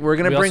mergers. We're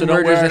gonna bring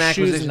mergers and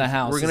acquisitions in the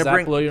house. We're gonna Does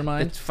that blow your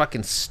mind? It's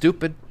fucking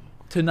stupid.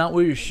 To not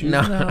wear your shoes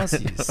in the house?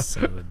 You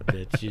son of a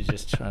bitch. You're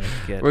just trying to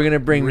get... We're going to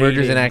bring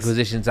mergers and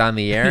acquisitions on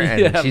the air,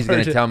 and she's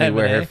going to tell me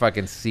where her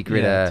fucking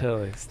secret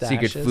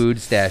food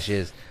stash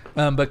is.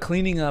 But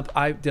cleaning up,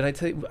 I did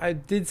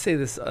say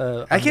this.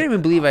 I can't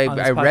even believe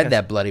I read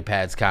that bloody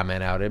pads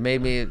comment out. It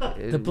made me.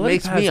 It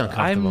makes me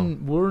uncomfortable.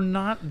 We're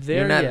not there.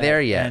 You're not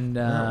there yet. And,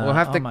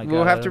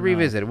 we'll have to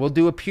revisit it. We'll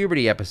do a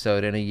puberty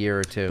episode in a year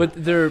or two. But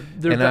they're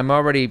and I'm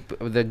already,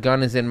 the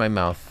gun is in my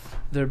mouth.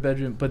 their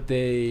bedroom, but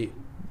they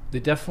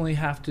definitely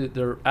have to.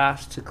 They're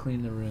asked to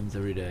clean their rooms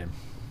every day,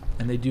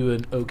 and they do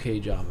an okay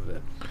job of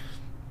it.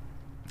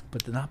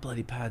 But they're not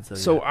bloody pads though.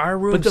 So yet. our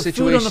room but the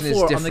situation food on the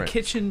floor, is different. on the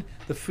kitchen,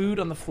 the food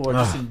on the floor,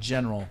 just in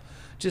general,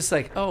 just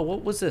like, oh,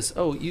 what was this?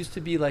 Oh, it used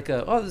to be like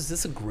a. Oh, is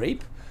this a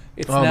grape?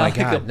 It's Oh now my like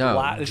God, a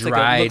no. it's Dried.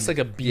 like a, looks like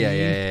a bean. Yeah.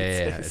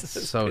 It's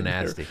It's so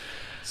nasty.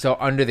 So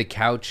under the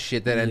couch,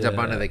 shit that ends up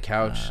under the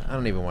couch. I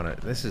don't even want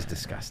to. This is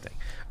disgusting.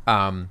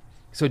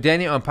 So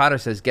Daniel Potter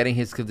says getting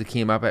his kids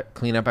to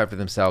clean up after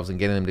themselves and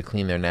getting them to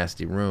clean their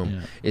nasty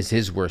room is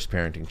his worst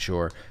parenting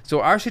chore. So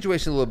our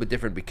situation is a little bit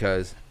different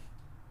because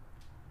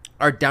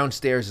our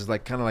downstairs is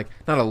like kind of like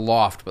not a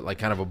loft, but like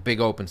kind of a big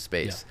open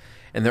space. Yeah.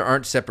 And there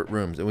aren't separate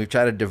rooms. And we've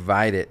tried to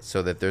divide it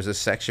so that there's a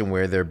section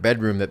where their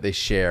bedroom that they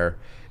share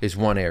is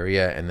one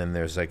area, and then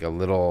there's like a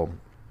little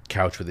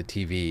couch with a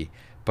TV.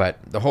 But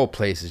the whole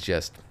place is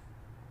just...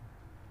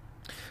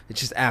 It's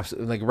just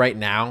absolutely, like right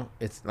now,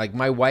 it's like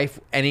my wife,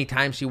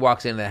 anytime she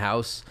walks into the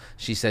house,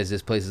 she says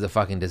this place is a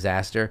fucking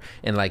disaster.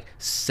 And like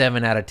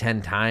 7 out of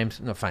 10 times,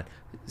 no, fine,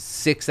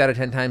 6 out of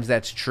 10 times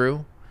that's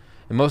true.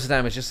 And most of the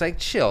time it's just like,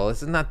 chill,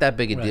 it's not that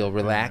big a deal,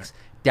 relax. Right.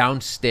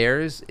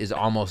 Downstairs is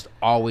almost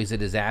always a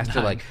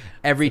disaster. Like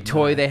every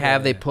toy they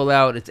have, they pull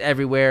out, it's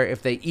everywhere.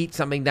 If they eat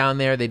something down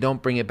there, they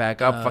don't bring it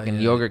back up.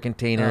 Fucking yogurt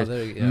containers,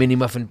 mini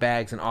muffin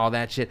bags and all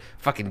that shit.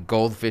 Fucking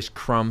goldfish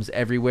crumbs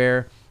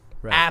everywhere.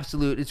 Right.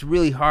 Absolute. It's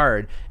really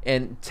hard.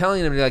 And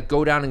telling them to like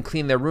go down and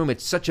clean their room,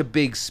 it's such a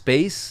big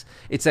space.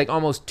 It's like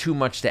almost too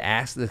much to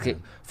ask.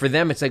 For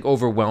them, it's like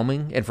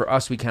overwhelming. And for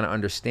us, we kind of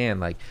understand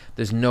like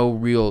there's no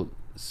real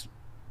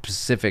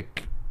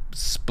specific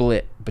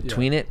split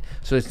between it.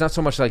 So it's not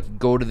so much like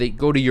go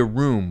to your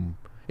room.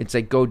 It's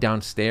like go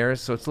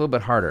downstairs. So it's a little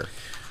bit harder.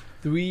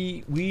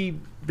 We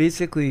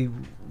basically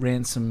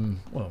ran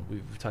some. Well,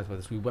 we've talked about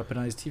this. We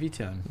weaponized TV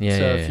Town. Yeah.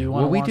 So if you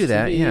want to watch do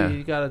that. TV, yeah.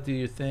 You got to do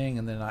your thing,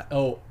 and then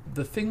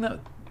the thing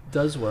that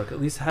does work, at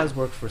least has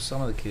worked for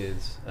some of the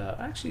kids.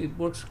 Actually, it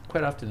works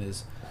quite often.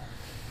 Is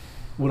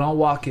when I'll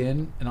walk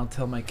in and I'll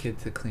tell my kid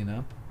to clean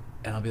up,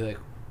 and I'll be like,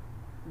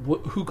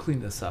 "Who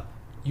cleaned this up?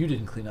 You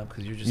didn't clean up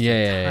because you're just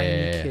a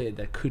tiny kid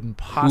that couldn't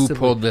possibly." Who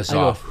pulled this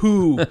off?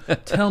 Who?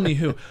 Tell me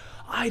who.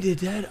 I did,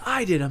 Dad.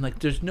 I did. I'm like,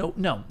 there's no.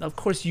 Of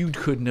course you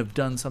couldn't have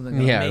done something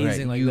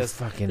amazing like this.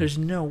 There's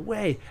no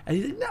way. And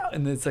he's like, no.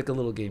 And it's like a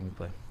little game we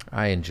play.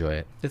 I enjoy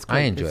it. It's cool.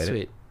 I enjoyed it.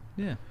 Sweet.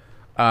 Yeah.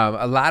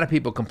 A lot of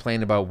people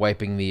complain about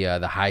wiping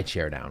the high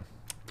chair down.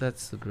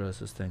 That's the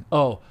grossest thing.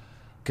 Oh.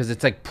 Because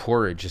it's like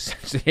porridge,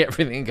 essentially.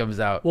 Everything comes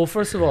out. Well,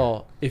 first of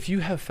all, if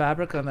you have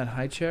fabric on that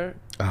high chair,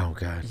 oh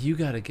God, you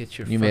got to get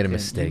your. You made a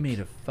mistake. You made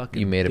a fucking.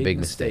 You made a big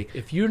mistake.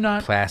 If you're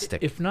not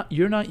plastic,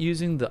 you're not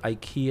using the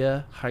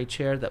IKEA high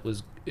chair that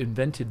was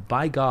invented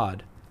by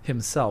God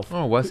Himself.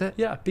 Oh, was it?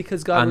 Yeah,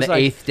 because God on was the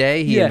 8th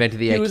day he invented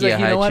the IKEA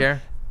high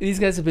chair. These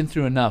guys have been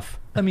through enough.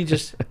 Let me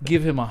just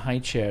give him a high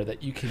chair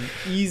that you can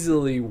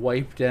easily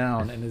wipe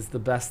down and is the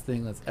best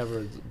thing that's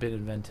ever been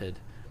invented.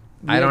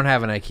 I don't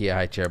have an IKEA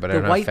high chair, but I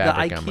don't have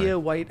fabric on mine. The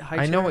IKEA white high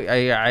chair? I know.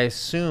 I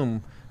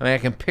assume. I mean, I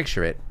can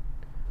picture it.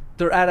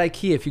 They're at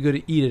IKEA. If you go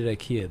to eat at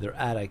IKEA, they're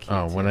at IKEA.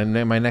 Oh,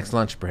 when my next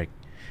lunch break.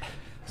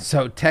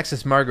 So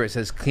Texas Margaret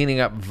says cleaning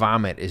up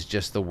vomit is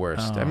just the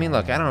worst. I mean,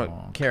 look, I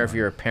don't care if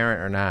you're a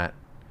parent or not.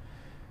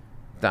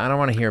 I don't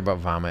want to hear about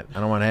vomit.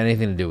 I don't want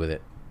anything to do with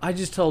it. I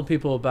just told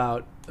people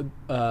about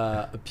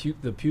the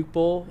puke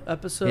bowl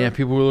episode. Yeah,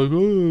 people were like, "Oh,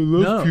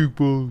 I love puke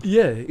bowls."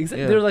 Yeah,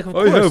 exactly. Yeah. They're like, "Of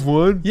course, I have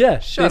one." Yeah,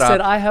 Shut they up.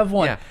 said, "I have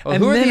one." Yeah. Well,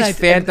 who are these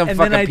phantom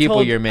fucking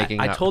people you're making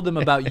up? I told them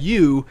about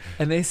you,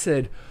 and they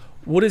said,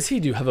 "What does he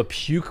do? Have a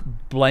puke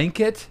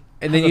blanket?"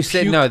 And then you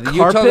said, "No,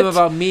 you told them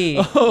about me."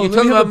 You told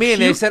them about me,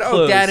 and they said,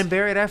 "Oh, Dad and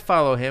Barrett, I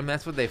follow him."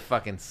 That's what they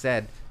fucking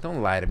said.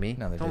 Don't lie to me.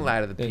 No, don't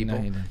lie to the people.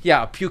 No,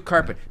 yeah, a puke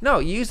carpet. No,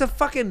 you use a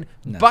fucking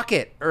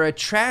bucket or a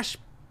trash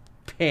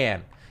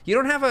pan. You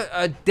don't have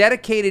a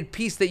dedicated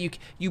piece that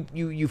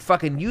you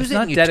fucking use it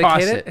and you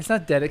toss it. It's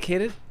not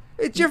dedicated.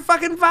 It's your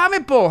fucking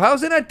vomit bowl.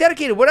 How's it not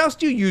dedicated? What else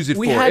do you use it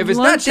for? If it's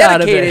not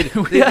dedicated,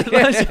 we had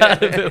lunch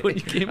out of it when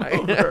you came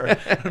over.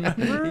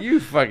 Remember? You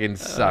fucking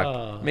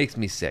suck. Makes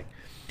me sick.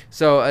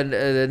 So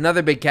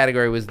another big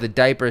category was the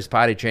diapers,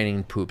 potty training,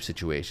 and poop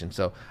situation.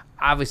 So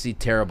obviously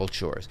terrible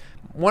chores.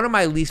 One of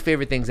my least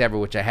favorite things ever,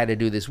 which I had to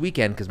do this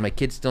weekend because my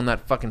kid's still not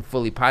fucking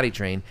fully potty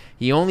trained.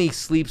 He only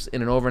sleeps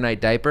in an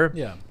overnight diaper,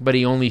 but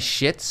he only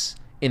shits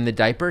in the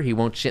diaper. He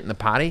won't shit in the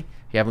potty.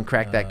 You haven't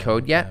cracked that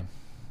code yet. Yeah.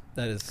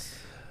 That is.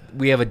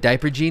 We have a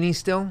diaper genie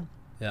still.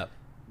 Yeah.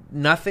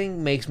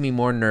 Nothing makes me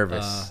more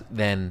nervous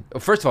than.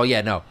 First of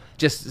all,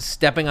 just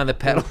stepping on the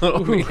pedal.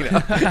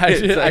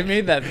 I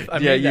made that.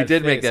 You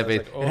did make that face.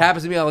 Like, oh. It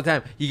happens to me all the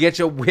time. You get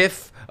your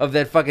whiff of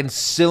that fucking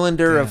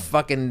cylinder of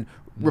fucking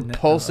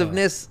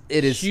repulsiveness.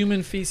 It is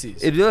human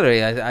feces. It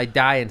literally, I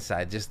die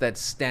inside. Just that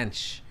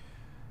stench.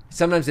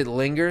 Sometimes it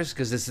lingers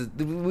because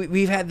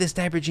we've had this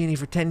diaper genie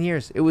for 10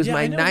 years. It was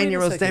my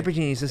 9-year-old's diaper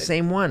genie. It's the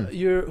same one.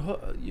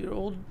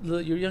 Your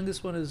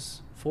youngest one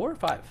is 4 or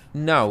 5?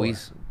 No, 4.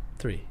 he's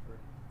 3.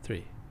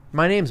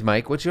 My name's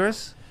Mike. What's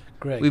yours?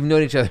 Greg. We've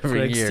known each other for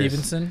Greg years.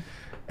 Stevenson.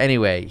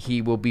 Anyway,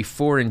 he will be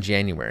 4 in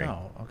January.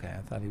 Oh, okay.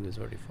 I thought he was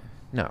already 4.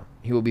 No,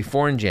 he will be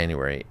 4 in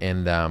January,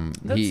 and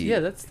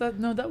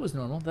That was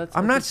normal.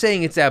 I'm not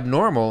saying it's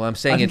abnormal. I'm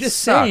saying I'm it just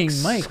sucks.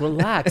 saying, Mike,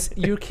 relax.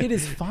 Your kid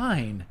is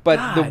fine.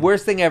 But the God.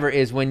 worst thing ever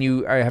is when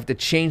you have to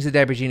change the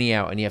diaper genie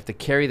out and you have to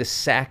carry the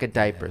sack of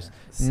diapers.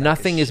 sack of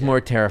Nothing is shit.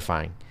 more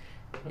terrifying.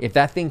 If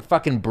that thing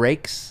fucking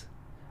breaks,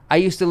 I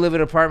used to live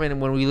in an apartment,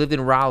 and when we lived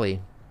in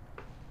Raleigh,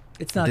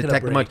 It's not gonna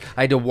break. much.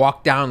 I had to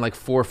walk down like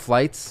 4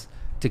 flights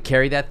to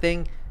carry that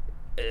thing.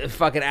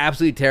 Fucking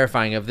absolutely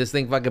terrifying. If this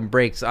thing fucking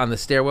breaks on the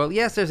stairwell,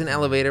 yes, there's an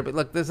elevator, but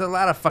look, there's a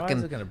lot of Why is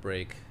fucking. it gonna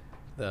break,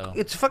 though?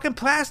 It's fucking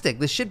plastic.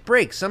 The shit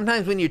breaks.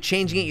 Sometimes when you're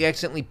changing it, you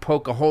accidentally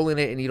poke a hole in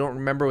it, and you don't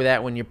remember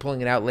that when you're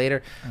pulling it out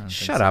later.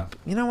 Shut up.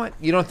 You know what?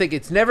 You don't think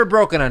it's never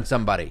broken on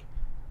somebody?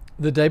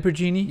 The diaper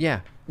genie?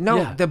 Yeah. No,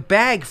 Yeah. the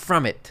bag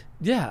from it.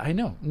 Yeah, I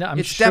know. No, I'm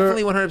It's sure.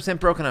 definitely 100%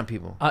 broken on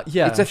people.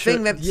 Yeah, it's a I'm sure-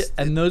 thing that's. yeah,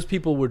 and those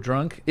people were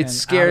drunk. It and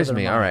scares out of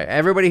me. their All mind. right,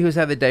 everybody who's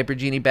had the diaper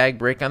genie bag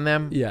break on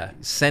them, Yeah.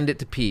 send it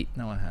to Pete.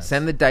 No one has.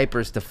 Send the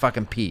diapers to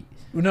fucking Pete.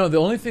 No, the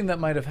only thing that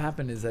might have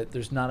happened is that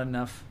there's not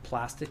enough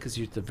plastic because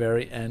you're at the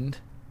very end.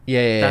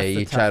 Yeah. That's the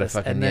You try to toughest.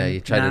 fucking And then you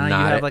try to now knot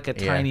you have it. like a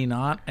Yeah. tiny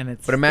knot, and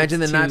it's. But imagine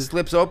the it's knot too-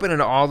 slips open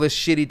and all this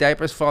shitty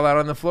diapers fall out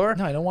on the floor.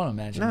 No, I don't want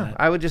to imagine No, that.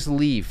 I would just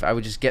leave. I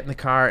would just get in the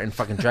car and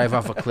fucking drive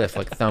off a cliff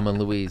like Thumb and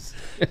Louise.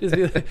 Just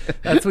be like-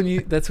 that's when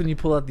you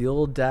pull out the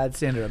old dad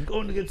standard. I'm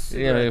going to get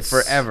cigarettes.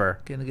 Forever.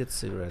 Going to get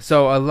cigarettes.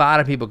 So a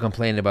lot of people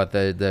complain about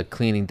the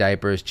cleaning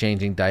diapers,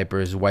 changing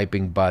diapers,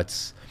 wiping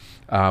butts.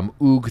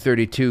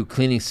 Oog32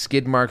 cleaning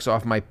skid marks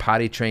off my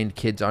potty trained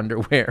kids'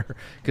 underwear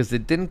because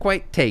it didn't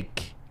quite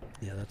take.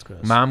 Yeah, that's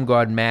gross. Mom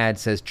God Mad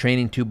says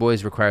training 2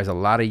 boys requires a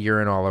lot of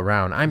urine all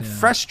around. I'm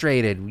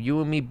frustrated.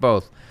 You and me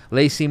both.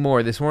 Lacey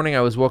Moore. This morning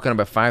I was woken up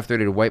at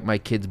 5:30 to wipe my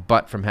kid's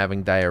butt from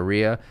having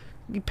diarrhea.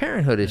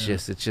 Parenthood is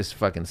just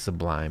fucking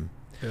sublime.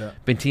 Yeah.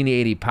 Bentini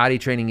 80. Potty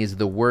training is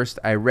the worst.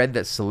 I read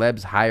that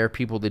celebs hire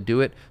people to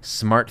do it.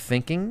 Smart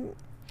thinking.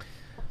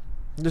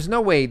 There's no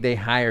way they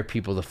hire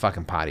people to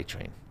fucking potty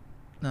train.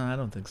 No, I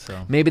don't think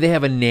so. Maybe they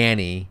have a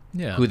nanny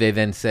Yeah. who they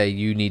then say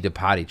you need to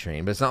potty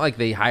train, but it's not like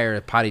they hire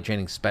a potty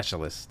training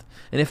specialist.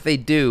 And if they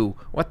do,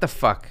 what the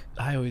fuck?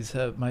 I always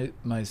have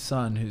my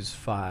son, who's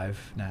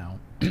 5 now,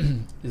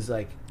 is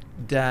like,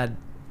 Dad,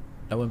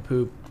 I went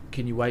poop.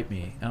 Can you wipe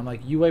me? And I'm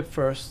like, you wipe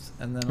first,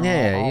 and then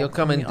I'll you'll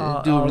come and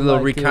I'll- do a I'll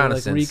little like do,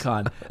 reconnaissance.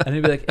 recon. And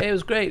he'd be like, hey, it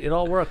was great. It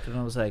all worked. And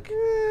I was like,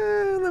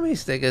 Let me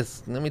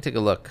take a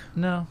look.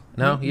 no.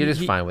 No, He- you're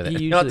just he- fine with it.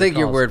 he I'll usually take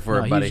your calls- word for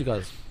no, it, buddy.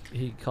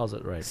 He calls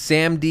it right.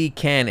 Sam D.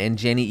 Ken and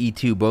Jenny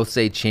E2 both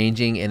say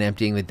changing and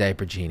emptying the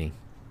diaper genie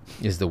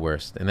is the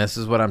worst, and this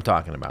is what I'm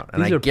talking about.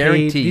 And These I are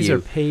guarantee these you, are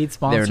paid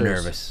sponsors. they're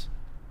nervous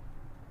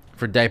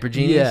for diaper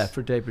genies. Yeah,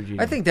 for diaper genie.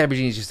 I think diaper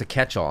genie is just a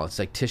catch-all. It's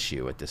like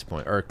tissue at this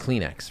point, or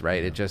Kleenex,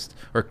 right?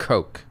 Or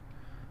Coke.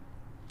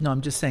 No,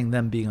 I'm just saying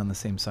them being on the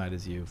same side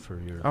as you for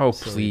your. Oh,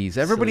 silly- please!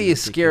 Everybody silly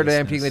is scared of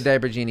emptying the ridiculousness.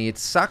 diaper genie. It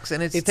sucks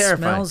and it's It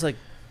terrifying. smells like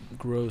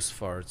gross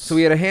farts. So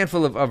we had a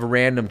handful of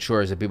random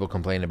chores that people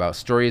complain about.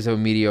 Stories of a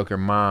mediocre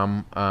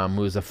mom,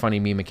 who's a funny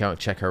meme account.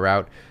 Check her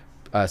out.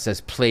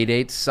 Says play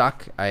dates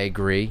suck. I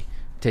agree.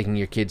 Taking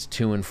your kids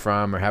to and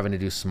from, or having to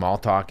do small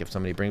talk if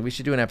somebody brings. We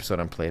should do an episode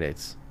on play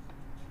dates.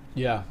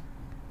 Yeah.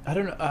 I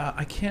don't know.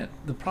 I can't.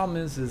 The problem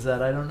is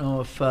that I don't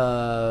know if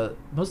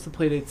most of the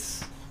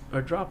playdates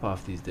are drop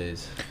off these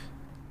days.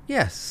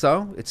 Yes.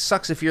 So it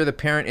sucks if you're the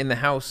parent in the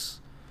house,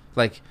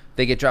 like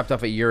they get dropped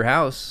off at your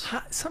house.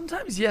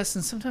 Sometimes yes,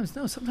 and sometimes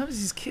no. Sometimes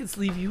these kids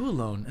leave you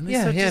alone, and they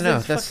Yeah, start yeah, just, no,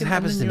 like, that's fucking-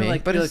 happens and then to you're me,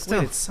 like, but you're it's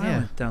like, wait, still- it's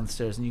silent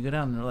downstairs, and you go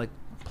down, and they're like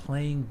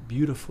playing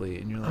beautifully,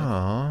 and you're like,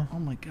 Aw, oh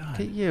my god, look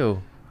at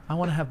you. I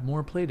want to have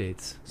more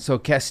playdates. So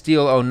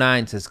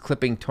Castile09 says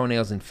clipping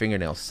toenails and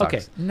fingernails sucks.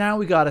 Okay, now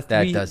we got it.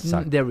 That does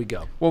suck. There we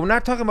go. Well, we're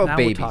not talking about Now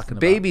we're babies. talking about-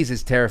 Babies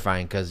is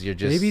terrifying because you're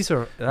just Babies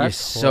are. you're That's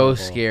so horrible.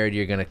 scared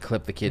you're gonna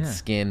clip the kid's Yeah.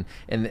 skin,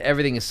 and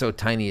everything is so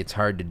tiny it's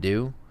hard to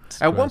do.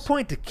 It's At what gross.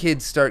 point do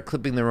kids start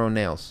clipping their own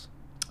nails?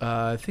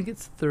 I think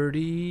it's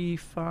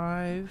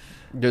 35.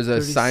 There's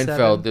a 37?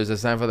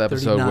 Seinfeld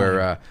episode 39.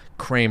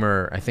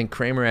 where I think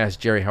Kramer asked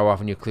Jerry how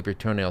often you clip your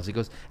toenails. He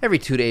goes every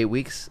 2 to 8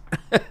 weeks.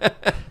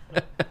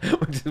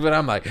 Which is what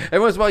I'm like. Every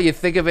once in a while you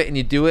think of it and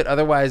you do it.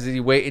 Otherwise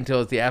you wait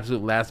until it's the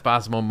absolute last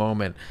possible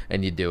moment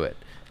and you do it.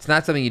 It's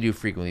not something you do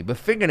frequently. But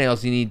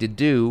fingernails you need to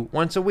do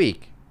once a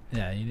week.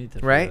 Yeah, you need to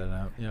Right? figure that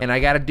out. Yep. And I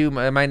got to do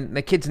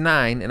my kid's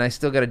 9 and I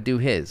still got to do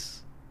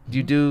his. Do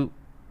you do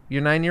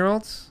your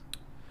 9-year-olds?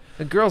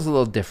 The girl's a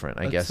little different,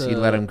 I guess. That's, You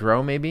let them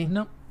grow maybe?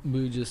 Nope.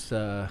 We just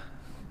I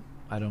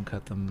don't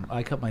cut them.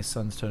 I cut my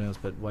son's toenails,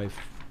 but wife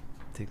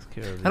takes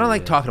care of. I don't the,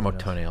 like talking about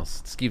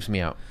fingernails. toenails. It skeeps me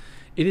out.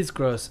 It is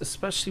gross,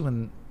 especially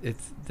when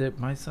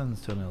my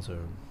son's toenails are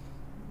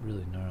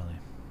really gnarly.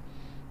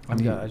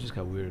 I just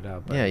got weirded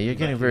out. By Yeah, you're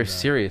getting very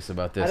serious. serious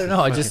about this. I don't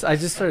It's know. fucking- I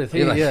just started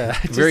You're thinking. like Yeah,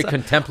 I very just-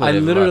 contemplative. I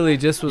about- literally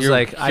just was You're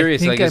like,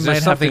 curious, I think like, I is there might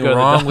have to something go to the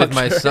wrong with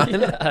my doctor.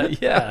 son?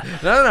 yeah.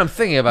 Now that I'm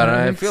thinking about it,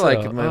 I I think feel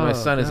like so. my Oh,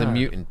 son is a God.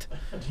 mutant.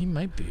 He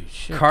might be.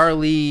 Shit.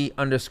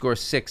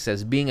 Carly_6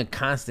 says being a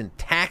constant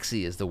tax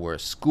Taxi is the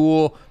worst.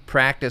 School,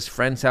 practice,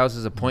 friends'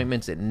 houses,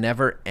 appointments. It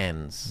never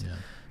ends. Yeah.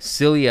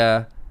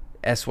 Celia,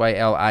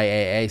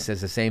 SYLIAA, says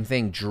the same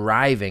thing.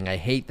 Driving. I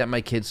hate that my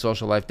kid's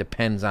social life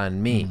depends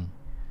on me.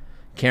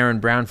 Karen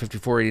Brown,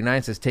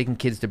 5489, says taking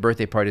kids to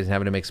birthday parties and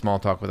having to make small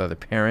talk with other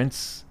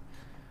parents.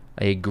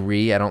 I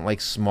agree. I don't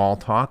like small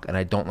talk, and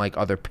I don't like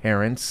other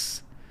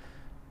parents.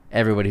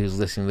 Everybody who's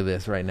listening to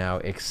this right now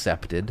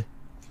accepted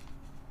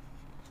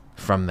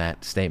from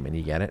that statement.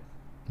 You get it?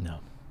 No.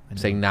 I'm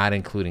saying not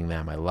including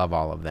them. I love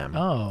all of them.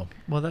 Oh,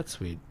 well, that's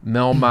sweet.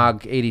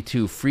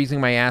 Melmog82,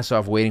 freezing my ass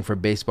off waiting for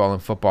baseball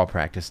and football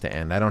practice to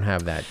end. I don't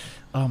have that.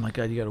 Oh, my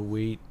God. You got to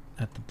wait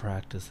at the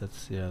practice. That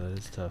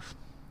is tough.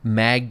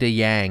 Magda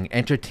Yang,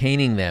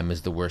 entertaining them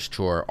is the worst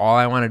chore. All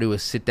I want to do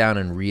is sit down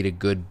and read a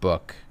good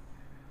book.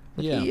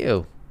 Look at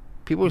you.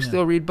 People who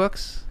still read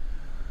books?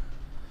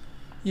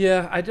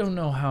 Yeah, I don't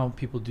know how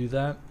people do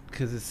that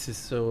because it's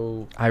just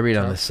so... I read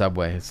tough. on the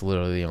subway. It's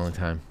literally the only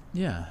time.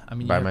 Yeah, I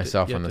mean... By you have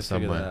myself you on have the to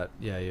figure subway. that-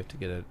 Yeah, you have to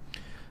get it.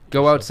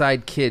 Go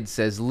Outside Kid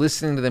says,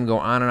 listening to them go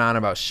on and on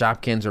about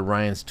Shopkins or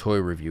Ryan's toy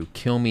review.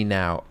 Kill me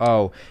now.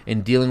 Oh,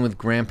 and dealing with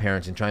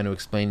grandparents and trying to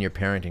explain your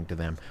parenting to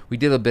them. We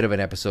did a bit of an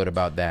episode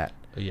about that.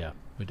 Yeah,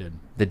 we did.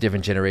 The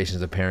different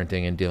generations of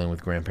parenting and dealing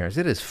with grandparents.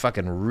 It is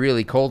fucking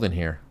really cold in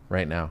here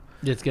right now.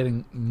 It's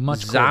getting much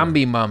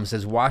Zombie Mom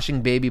says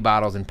washing baby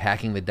bottles and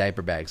packing the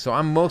diaper bag. So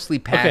I'm mostly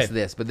past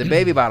this, but the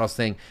baby bottles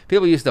thing,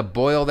 people used to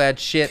boil that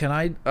shit. Can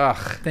I Ugh.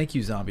 thank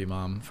you, Zombie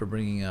Mom, for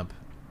bringing up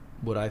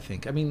what I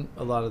think. I mean,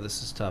 a lot of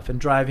this is tough. And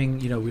driving,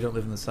 we don't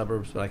live in the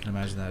suburbs, but I can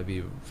imagine that would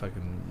be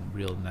fucking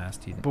real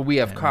nasty. But we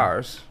have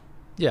cars.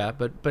 Yeah,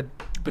 but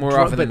More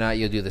often than not,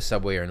 you'll do the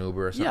subway or an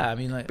Uber or something. Yeah, I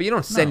mean, like, but you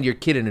don't send your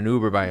kid in an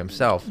Uber by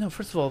himself. No,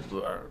 first of all,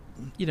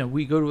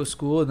 we go to a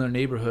school in their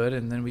neighborhood,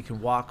 and then we can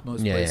walk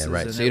most places. Yeah,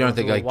 right. And So you don't have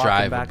to everyone's like walking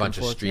drive a back bunch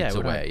and of forth. streets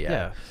we don't- away.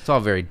 Yeah, it's all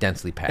very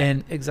densely packed.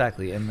 And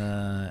exactly, and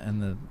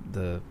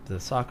the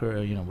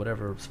soccer,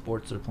 whatever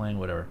sports they're playing,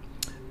 whatever.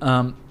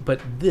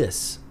 But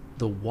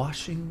the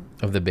washing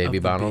of the baby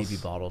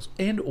bottles,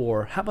 and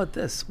or how about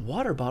this?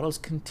 Water bottles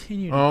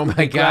continue. Oh my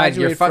God,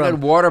 graduate your fucking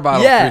from- water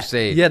bottle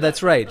crusade. Yeah,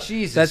 that's right.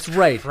 Jesus, that's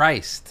right.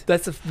 Christ.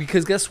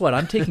 Because guess what?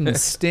 I'm taking a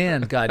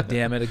stand. God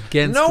damn it,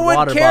 against No one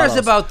water cares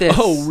bottles. about this.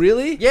 Oh,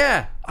 really?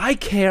 Yeah. I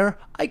care.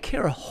 I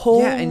care a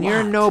whole. Yeah, and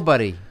you're lot.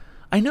 nobody.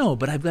 I know,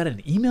 but I've got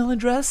an email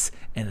address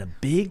and a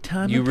big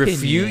time.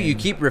 You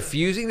keep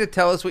refusing to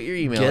tell us what your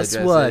email Guess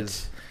address what?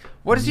 is.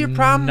 What is your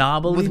problem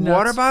Knobbly with nuts.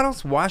 water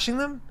bottles? Washing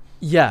them?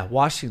 Yeah,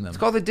 washing them. It's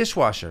called a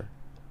dishwasher.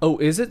 Oh,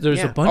 is it? There's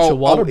Yeah. a bunch of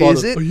water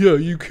bottles. Is it? Oh, yeah,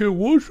 you can't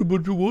wash a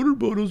bunch of water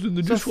bottles in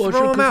the So dishwasher.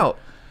 throw them 'cause-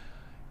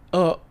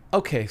 out.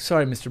 Okay.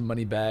 Sorry, Mr.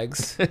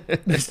 Moneybags.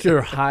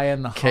 Mr. High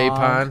on the Capon.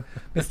 hog.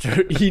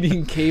 Mr.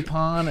 Eating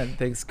capon at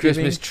Thanksgiving.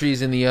 Christmas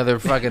trees in the other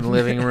fucking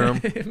living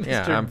room. Yeah,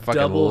 Mr. I'm fucking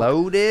Double-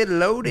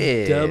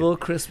 loaded. Double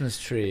Christmas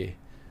tree.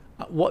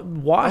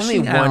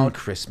 Washing Only out, one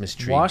Christmas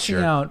tree. washing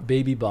sure. out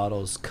baby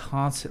bottles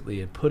constantly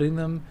and putting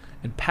them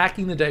and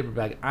packing the diaper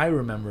bag, I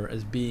remember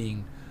as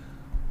being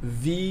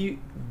the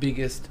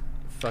biggest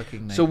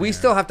fucking nightmare. So we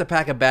still have to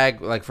pack a bag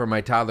like for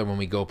my toddler when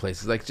we go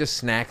places, like just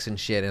snacks and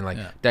shit, and like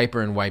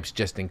diaper and wipes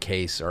just in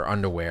case, or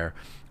underwear.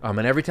 And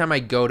every time I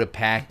go to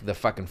pack the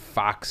fucking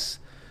Fox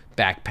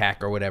backpack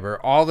or whatever,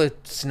 all the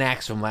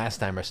snacks from last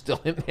time are still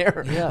in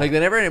there. Yeah. Like they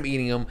never end up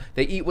eating them.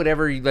 They eat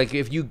whatever. Like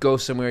if you go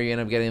somewhere, you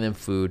end up getting them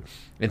food.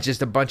 It's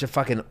just a bunch of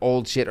fucking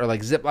old shit, or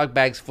like Ziploc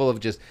bags full of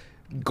just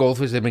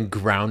goldfish that have been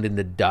ground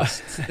into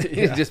dust.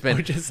 It's just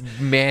been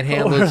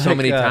manhandled so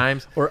many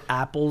times. Or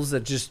apples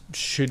that just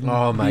shouldn't.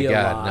 Oh my be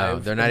God, no,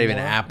 alive they're not even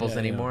anymore. apples Yeah,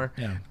 anymore.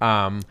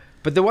 Yeah.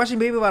 But the washing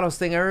baby bottles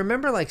thing, I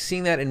remember like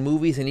seeing that in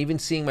movies and even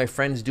seeing my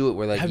friends do it,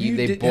 where like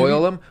they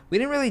boil them. We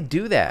didn't really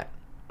do that.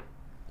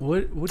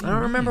 What do you I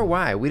don't remember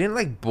why. We didn't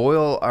like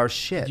boil our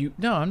shit.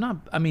 No, I'm not.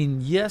 I mean,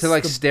 yes. To,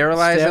 like,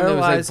 sterilize them, it was,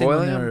 like, sterilizing when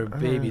boiling they were them?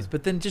 babies,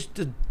 but then just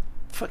the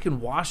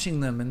fucking washing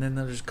them, and then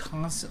they're just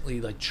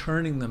constantly like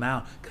churning them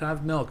out. Can I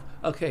have milk?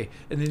 Okay,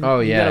 and then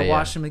you gotta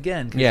wash them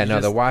again. 'cause Yeah, you're no,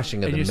 just, the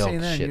washing of and the you're milk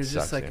saying that, and shit you're just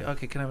sucks, like, yeah.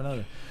 okay, can I have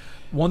another?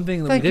 One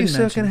thing that Thank we you, didn't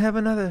sir. mention Can I have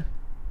another?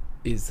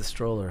 is the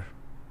stroller.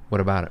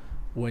 What about it?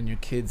 When your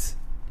kids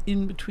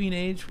in between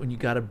age, when you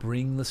got to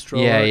bring the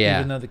stroller, Yeah.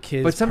 even though the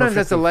kids. But sometimes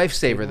that's a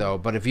perfectly lifesaver though.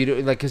 But if you do,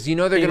 like, because you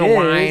know they're It gonna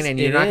whine is, and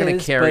you're it not gonna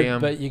is, carry them.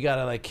 But you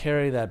gotta like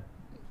carry that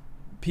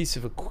piece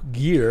of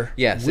gear.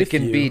 Yes, with it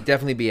can you.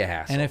 definitely be a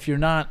hassle. And if you're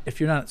not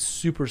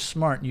super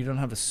smart and you don't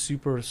have a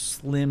super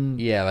slim,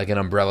 yeah, like an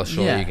umbrella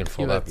stroller you can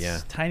fold have up. a Yeah.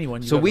 tiny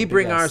one. you So have we a big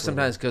bring ass ours stroller.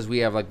 sometimes because we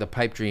have like the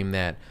pipe dream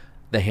that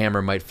the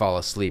hammer might fall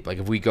asleep. Like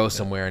if we go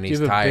somewhere and Do you he's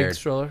have a tired, big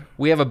stroller?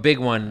 we have a big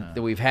one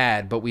that we've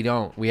had, but we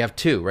don't. We have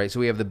two, right? So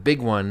we have the big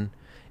one,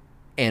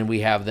 and we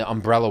have the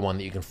umbrella one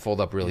that you can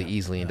fold up really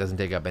easily and doesn't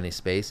take up any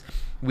space.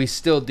 We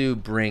still do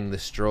bring the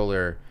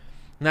stroller,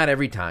 not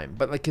every time,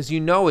 but like because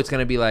you know it's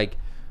gonna be like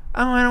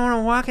oh, I don't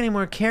want to walk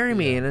anymore. Carry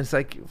me. Yeah. And it's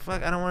like,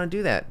 fuck, I don't want to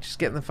do that. Just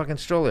get in the fucking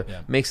stroller.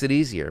 Yeah. Makes it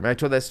easier. I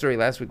told that story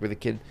last week where the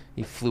kid,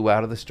 he flew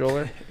out of the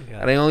stroller. Yeah.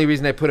 And the only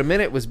reason I put him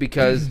in it was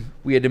because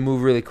we had to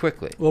move really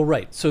quickly. Well,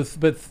 right. So,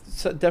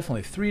 so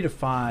definitely 3 to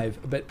 5.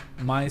 But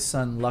my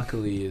son,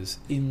 luckily, is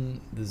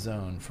in the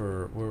zone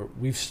for where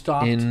we've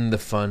stopped. In the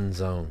fun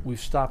zone. We've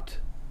stopped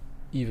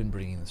even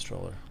bringing the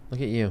stroller.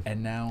 Look at you.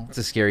 And now, It's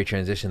a scary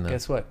transition, though.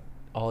 guess what?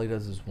 All he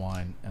does is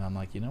whine. And I'm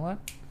like, you know what?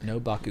 No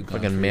Bakugan. for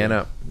Fucking man you.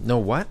 up. No,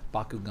 what?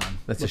 Bakugan.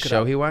 That's Look a it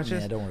show up. he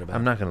watches? Yeah, don't worry about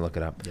I'm it. not going to look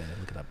it up. Yeah,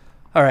 look it up.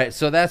 All right,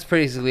 so that's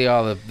basically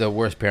all the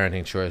worst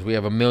parenting chores. We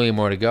have a million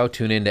more to go.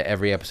 Tune into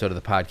every episode of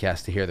the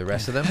podcast to hear the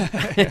rest of them.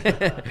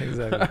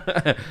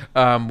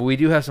 Exactly. We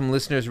do have some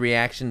listeners'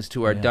 reactions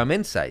to our Yeah. dumb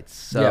insights.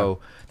 So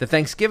the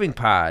Thanksgiving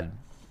pod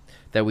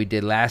that we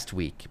did last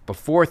week,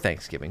 before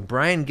Thanksgiving,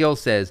 Brian Gill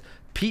says,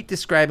 Pete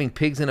describing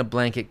pigs in a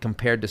blanket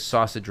compared to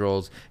sausage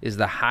rolls is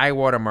the high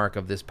watermark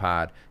of this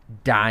pod.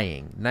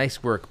 Dying.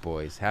 Nice work,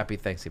 boys. Happy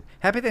Thanksgiving.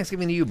 Happy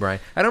Thanksgiving to you, Brian.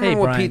 I don't Hey,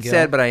 remember what Brian Pete Gill.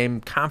 said, but I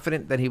am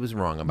confident that he was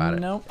wrong about it.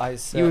 Nope. I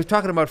said You were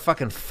talking about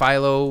fucking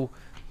phyllo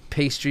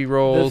pastry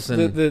rolls the,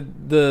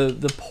 and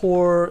the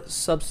poor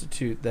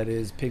substitute that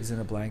is pigs in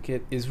a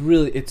blanket is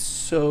really, it's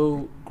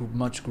so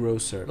much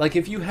grosser. Like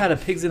if you had a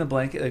pigs in a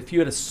blanket, if you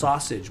had a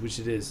sausage, which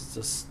it is,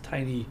 it's a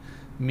tiny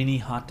mini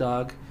hot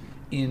dog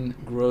in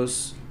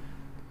gross,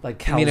 like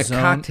calzone. I mean a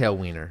cocktail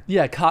wiener.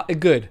 Yeah,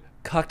 good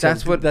cocktail.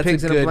 That's what that's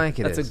pigs in a good,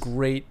 blanket that's is. a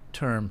great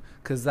term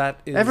because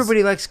that is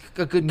Everybody likes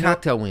a good No-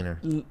 cocktail wiener.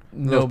 Little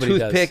nobody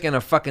toothpick does. and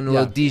a fucking Yeah.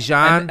 little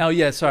Dijon. And, oh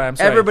yeah, sorry, I'm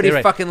sorry. Everybody You're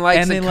right. fucking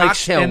likes and a then like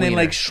cocktail and then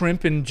wiener. like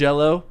shrimp and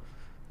Jello,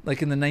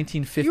 like in the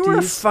 1950s. You're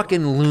a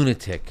fucking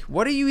lunatic.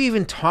 What are you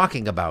even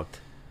talking about?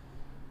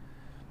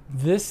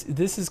 This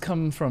has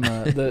come from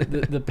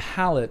the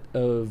palate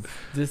of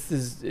this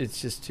is it's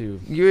just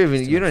too.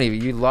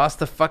 You lost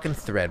the fucking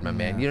thread, my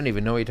man. You don't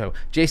even know what you're talking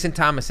about. Jason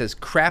Thomas says,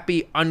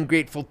 crappy,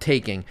 ungrateful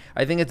taking.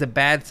 I think it's a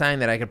bad sign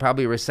that I could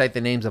probably recite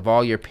the names of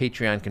all your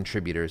Patreon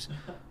contributors.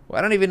 Well,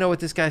 I don't even know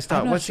what this guy's I'm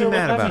talking. not What's sure he what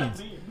mad that about?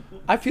 means.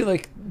 I feel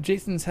like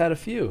Jason's had a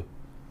few.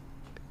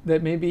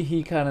 That maybe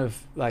he kind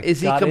of like.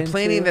 Is he got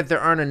complaining into. that there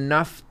aren't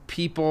enough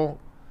people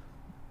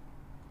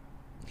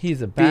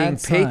He's a being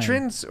bad sign.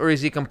 patrons, or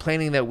is he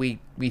complaining that we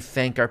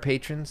thank our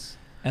patrons?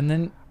 And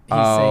then he's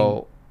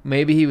saying,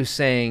 Maybe he was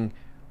saying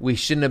we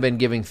shouldn't have been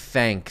giving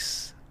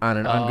thanks on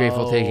an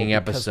ungrateful taking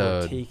because we're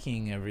episode.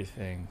 taking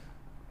everything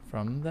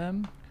from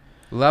them.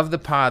 Love the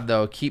pod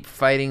though. Keep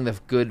fighting the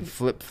good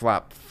flip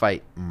flop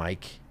fight,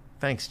 Mike.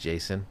 Thanks,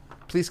 Jason.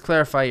 Please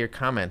clarify your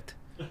comment.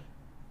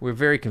 We're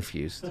very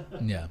confused.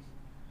 Yeah,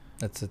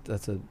 that's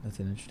an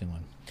interesting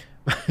one.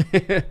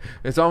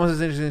 It's almost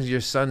as interesting as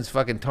your son's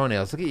fucking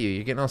toenails. Look at you.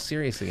 You're getting all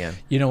serious again.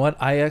 You know what?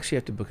 I actually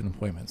have to book an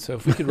appointment. So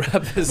if we could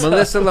wrap this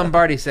Melissa up.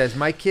 Lombardi says,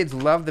 my kids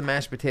love the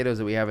mashed potatoes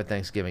that we have at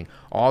Thanksgiving.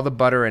 All the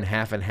butter and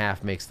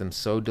half makes them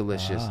so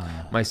delicious.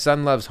 Ah. My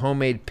son loves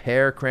homemade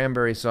pear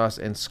cranberry sauce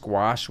and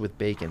squash with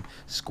bacon.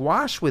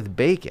 Squash with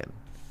bacon?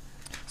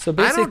 So I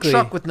don't basically,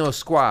 truck with no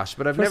squash,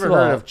 but I've First never of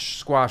heard all- of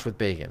squash with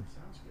bacon.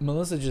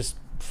 Melissa just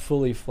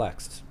fully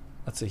flexed.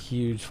 That's a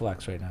huge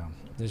flex right now.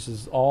 This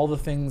is all the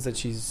things that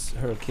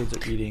her kids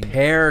are eating.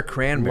 Pear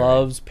cranberry.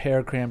 Loves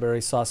pear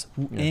cranberry sauce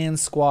and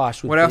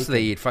squash. With What else do they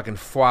bacon. eat? Fucking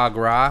foie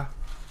gras?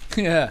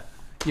 Yeah.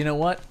 You know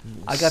what?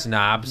 I got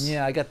Snobs.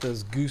 Yeah, I got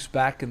those goose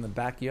back in the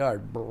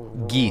backyard.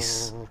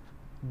 Geese.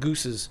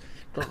 Gooses.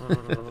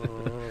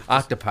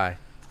 Octopi.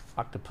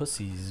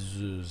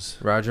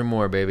 Octopussies. Roger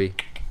Moore, baby.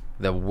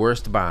 The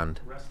worst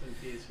Bond. Rest in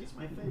peace. He's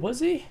my favorite. Was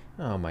he?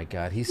 Oh my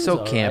God, he's He so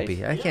was all right.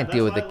 campy. I Yeah, can't that's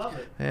deal with why the. I love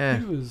it. Yeah.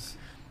 He was.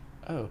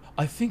 Oh,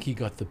 I think he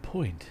got the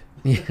point.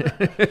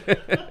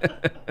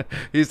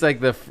 he's like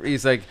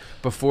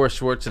before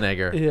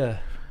Schwarzenegger. Yeah.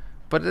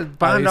 But I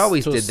Bond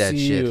always still did that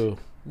see shit. you.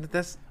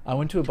 That's I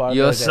went to a bar. Yo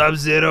the other day.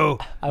 Sub-Zero.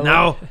 I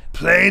Now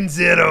Plain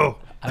Zero.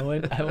 I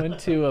went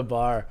to a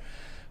bar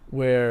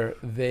where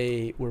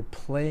they were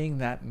playing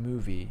that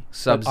movie.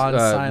 Subs- but on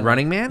silent.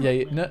 Running Man?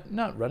 Yeah, no,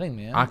 not Running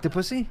Man.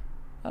 Octopussy?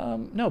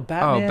 No,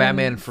 Batman.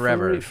 Batman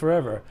Forever.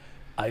 Forever.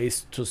 I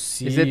used to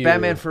see. Is it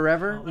Batman you.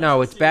 Forever?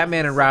 No, it's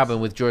Batman and Robin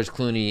with George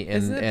Clooney and,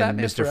 Isn't it and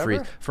Batman Mr. Forever?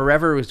 Freeze.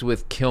 Forever was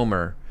with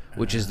Kilmer,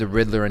 which is the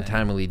Riddler and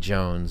Tommy Lee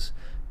Jones.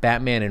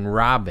 Batman and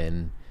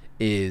Robin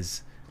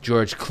is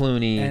George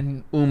Clooney,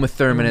 And Uma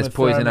Thurman as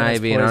Poison Thurman as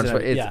Ivy, and Poison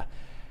Arnold Ivy. Schwarzenegger. Yeah,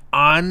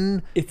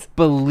 It's it's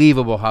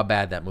unbelievable how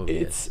bad that movie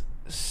it's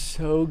is.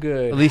 so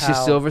good. Alicia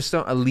how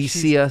Silverstone.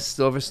 Alicia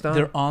Silverstone.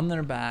 They're on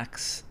their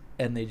backs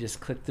and they just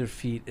click their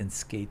feet and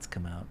skates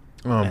come out.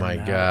 Oh And my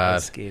now God. they're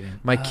skating.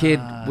 My kid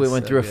went so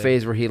through a good.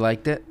 phase where he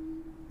liked it.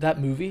 That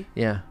movie.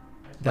 Yeah.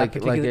 That Like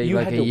particular- you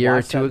a had to year or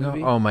watch two that ago.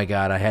 movie? Oh my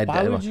God, I had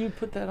Why to. would you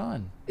put that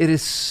on? It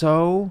is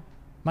so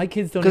My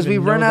kids don't because we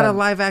even run know out that- of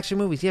live action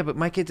movies. Yeah, but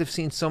my kids have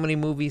seen so many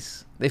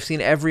movies. They've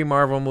seen every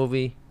Marvel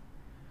movie.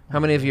 How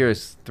many of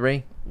yours?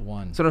 3?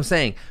 one. That's what I'm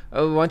saying.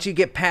 Once you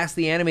get past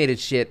the animated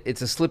shit,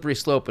 it's a slippery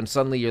slope, and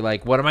suddenly you're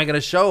like, "What am I going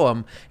to show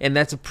them?" And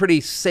that's a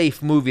pretty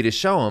safe movie to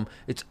show them.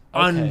 It's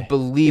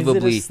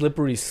unbelievably. Is it a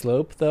slippery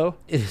slope, though?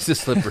 It's a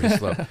slippery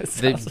slope. The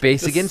Sounds like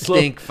Basic the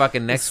Instinct,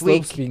 fucking next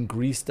week. Slope's being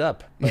greased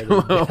up.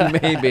 Well,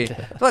 maybe.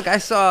 Look, I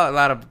saw a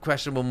lot of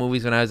questionable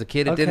movies when I was a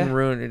kid. It Okay.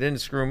 didn't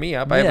screw me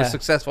up. I have Yeah. a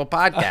successful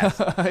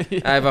podcast.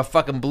 Yeah. I have a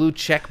fucking blue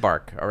check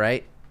mark. All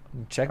right.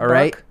 Check. All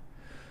right.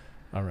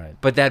 All right.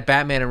 But that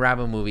Batman and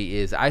Robin movie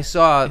is. I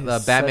saw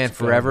It's Batman such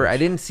Forever. garbage. I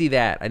didn't see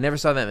that. I never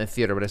saw that in the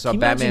theater, but I saw Can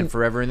you Batman imagine-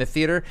 Forever in the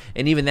theater,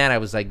 and even that I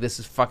was like, "This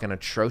is fucking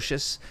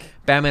atrocious."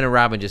 Batman and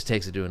Robin just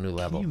takes it to a new Can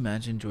level. you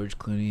imagine George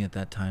Clooney at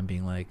that time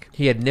being like,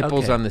 He had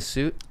nipples Okay. on the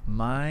suit.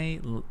 my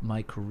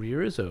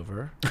career is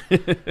over.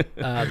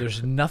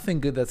 There's nothing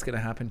good that's going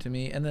to happen to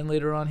me. And then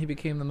later on, he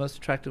became the most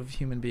attractive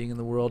human being in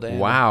the world. And,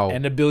 Wow.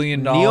 And $1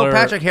 billion. Neil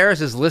Patrick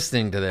Harris is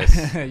listening to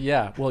this.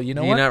 Yeah. Well, you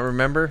know Do you what? not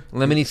remember?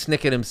 Lemony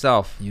Snicket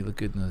himself. You look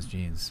good in those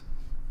jeans.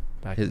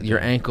 Back in the Your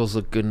day. ankles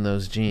look good in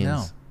those jeans.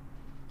 No.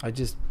 I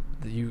just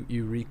you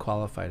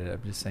requalified it.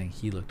 I'm just saying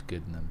he looked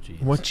good in them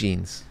jeans. What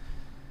jeans?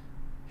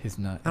 His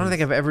nut. I don't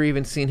think I've ever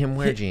even seen him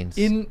wear jeans.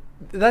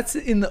 That's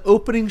in the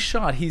opening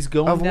shot. He's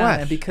going Of down, what?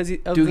 and because of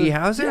Doogie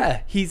Howser?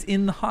 Yeah, he's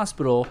in the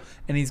hospital,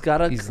 and he's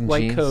got a He's in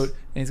white jeans. coat,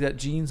 and he's got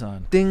jeans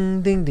on.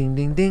 Ding ding ding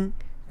ding ding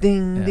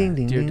ding Yeah, ding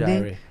ding Dear ding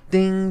Diary.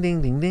 ding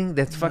ding ding ding.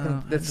 That's fucking.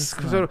 No, That's it's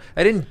sort not. of,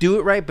 I didn't do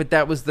it right, but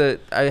that was the.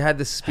 I had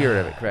the spirit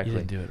of it You correctly.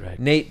 didn't do it right.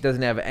 Nate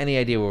doesn't have any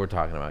idea what we're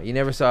talking about. You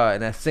never saw it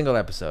in a single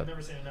episode. I've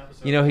never seen an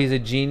episode. You know he's a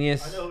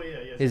genius. I know who he is.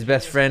 His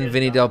best friend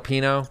Vinny Del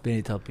Pino,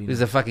 Benny Talpino.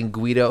 who's a fucking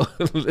Guido,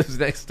 who lives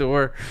next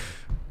door.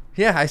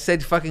 Yeah, I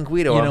said fucking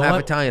Guido. You I'm know half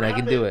what? Italian. I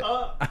can do it.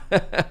 All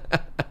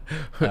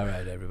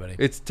right, everybody.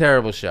 It's a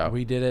terrible show.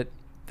 We did it.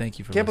 Thank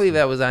you for Can't believe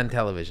that listening. was on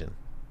television.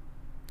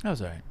 That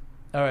was all right.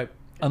 All right.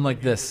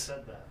 Unlike this.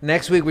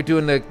 Next week we're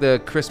doing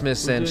the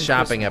Christmas We're and doing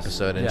shopping Christmas.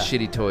 episode and Yeah.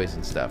 shitty toys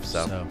and stuff.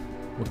 So So,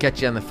 we'll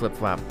catch you on the flip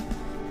flop.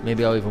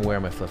 Maybe I'll even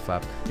wear my flip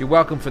flop. You're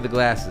welcome for the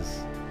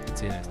glasses.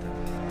 see you next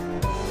time.